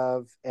heard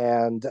of,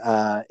 and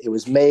it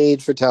was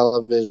made for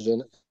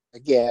television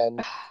again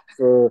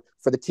for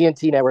the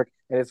TNT network,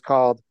 and it's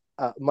called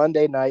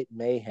Monday Night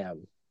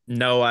Mayhem.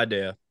 No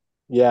idea.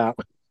 Yeah.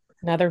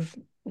 Another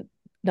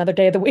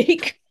day of the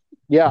week.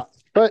 Yeah.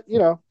 But,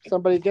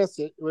 somebody guessed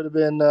it. It would have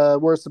been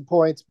worth some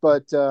points.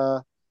 But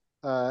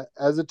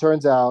as it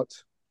turns out,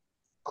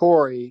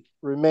 Corey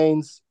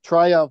remains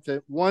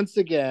triumphant once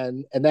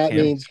again. And that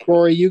means,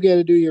 Corey, you get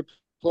to do your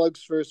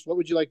plugs first. What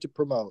would you like to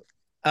promote?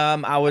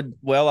 I've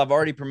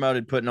already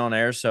promoted putting on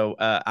air. So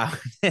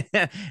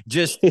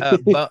just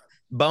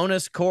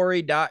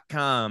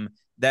bonuscorey.com.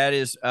 That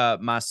is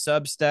my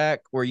Substack,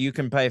 where you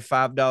can pay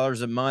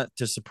 $5 a month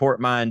to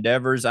support my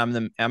endeavors. I'm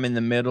in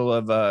the middle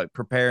of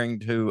preparing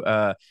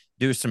to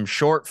do some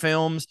short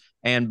films,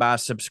 and by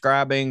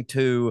subscribing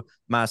to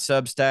my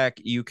Substack,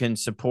 you can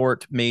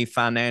support me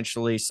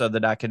financially so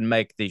that I can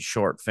make these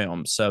short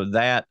films. So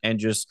that, and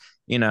just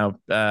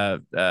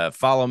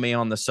follow me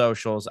on the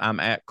socials. I'm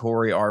at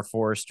Corey R.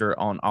 Forrester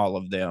on all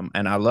of them,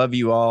 and I love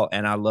you all,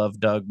 and I love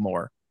Doug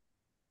more.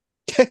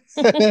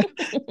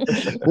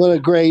 What a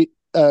great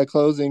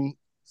closing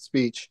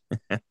speech.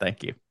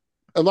 Thank you.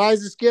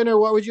 Eliza Skinner,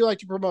 what would you like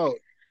to promote?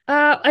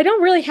 I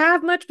don't really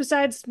have much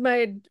besides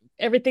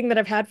everything that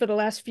I've had for the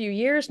last few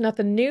years.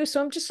 Nothing new.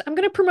 So I'm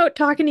going to promote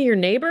talking to your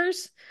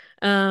neighbors.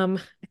 I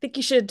think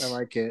you should, I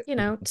like it.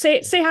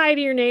 Say hi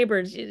to your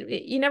neighbors.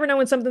 You never know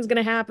when something's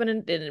going to happen,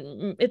 and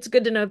it's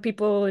good to know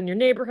people in your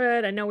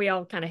neighborhood. I know we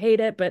all kind of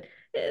hate it, but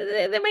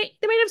they might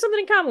have something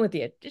in common with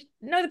you. Just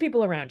know the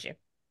people around you.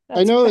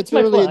 I know it's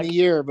early in the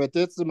year, but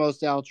that's the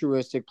most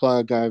altruistic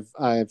plug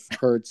I've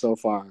heard so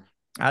far.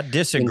 I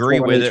disagree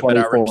with it, but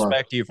I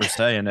respect you for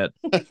saying it.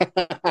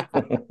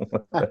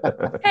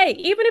 Hey,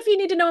 even if you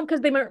need to know them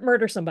because they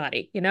murder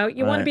somebody, you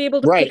want to be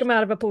able to pick them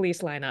out of a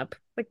police lineup.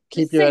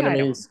 Keep your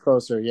enemies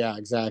closer. Yeah,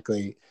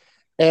 exactly.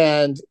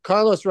 And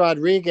Carlos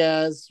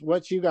Rodriguez,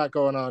 what you got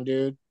going on,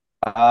 dude?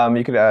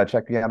 You could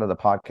check me out of the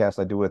podcast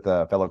I do with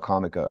a fellow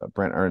comic,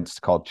 Brent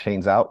Ernst, called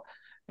Chains Out.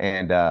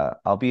 And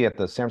I'll be at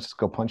the San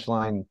Francisco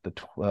Punchline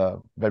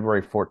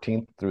February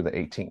 14th through the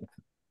 18th.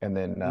 And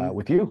then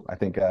with you, I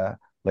think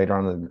later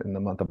on in the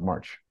month of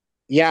March.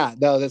 Yeah,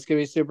 no, that's going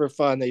to be super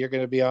fun that you're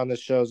going to be on the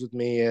shows with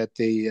me at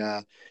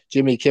the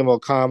Jimmy Kimmel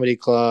Comedy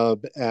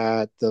Club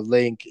at the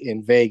Link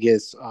in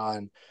Vegas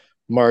on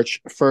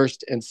March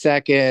 1st and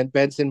 2nd.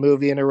 Benson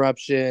Movie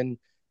Interruption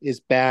is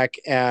back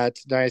at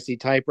Dynasty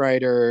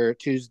Typewriter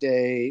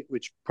Tuesday,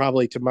 which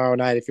probably tomorrow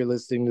night, if you're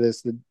listening to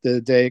this,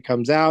 the day it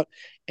comes out.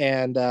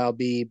 And I'll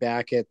be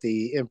back at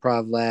the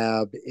Improv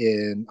Lab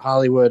in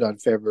Hollywood on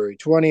February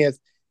 20th.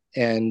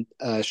 And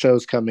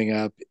shows coming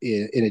up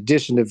in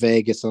addition to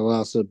Vegas. I'll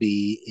also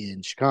be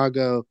in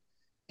Chicago,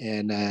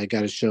 and I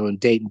got a show in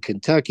Dayton,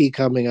 Kentucky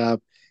coming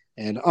up.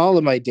 And all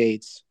of my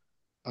dates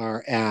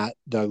are at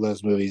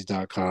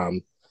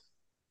douglasmovies.com.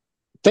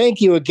 Thank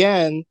you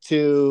again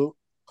to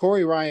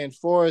Corey Ryan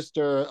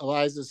Forrester,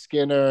 Eliza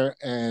Skinner,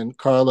 and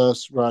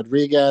Carlos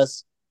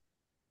Rodriguez.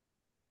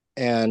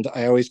 And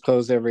I always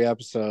close every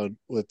episode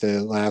with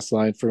the last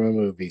line from a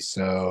movie.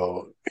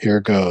 So here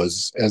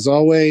goes. As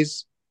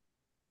always,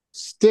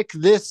 stick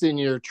this in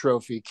your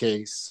trophy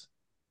case.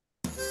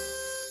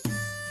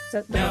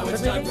 Now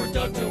it's time for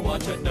Doug to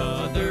watch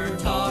another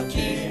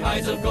talkie.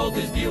 Eyes of gold,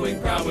 his viewing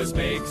prowess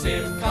makes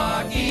him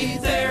cocky.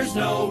 There's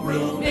no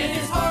room in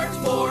his heart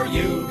for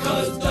you,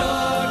 'cause Doug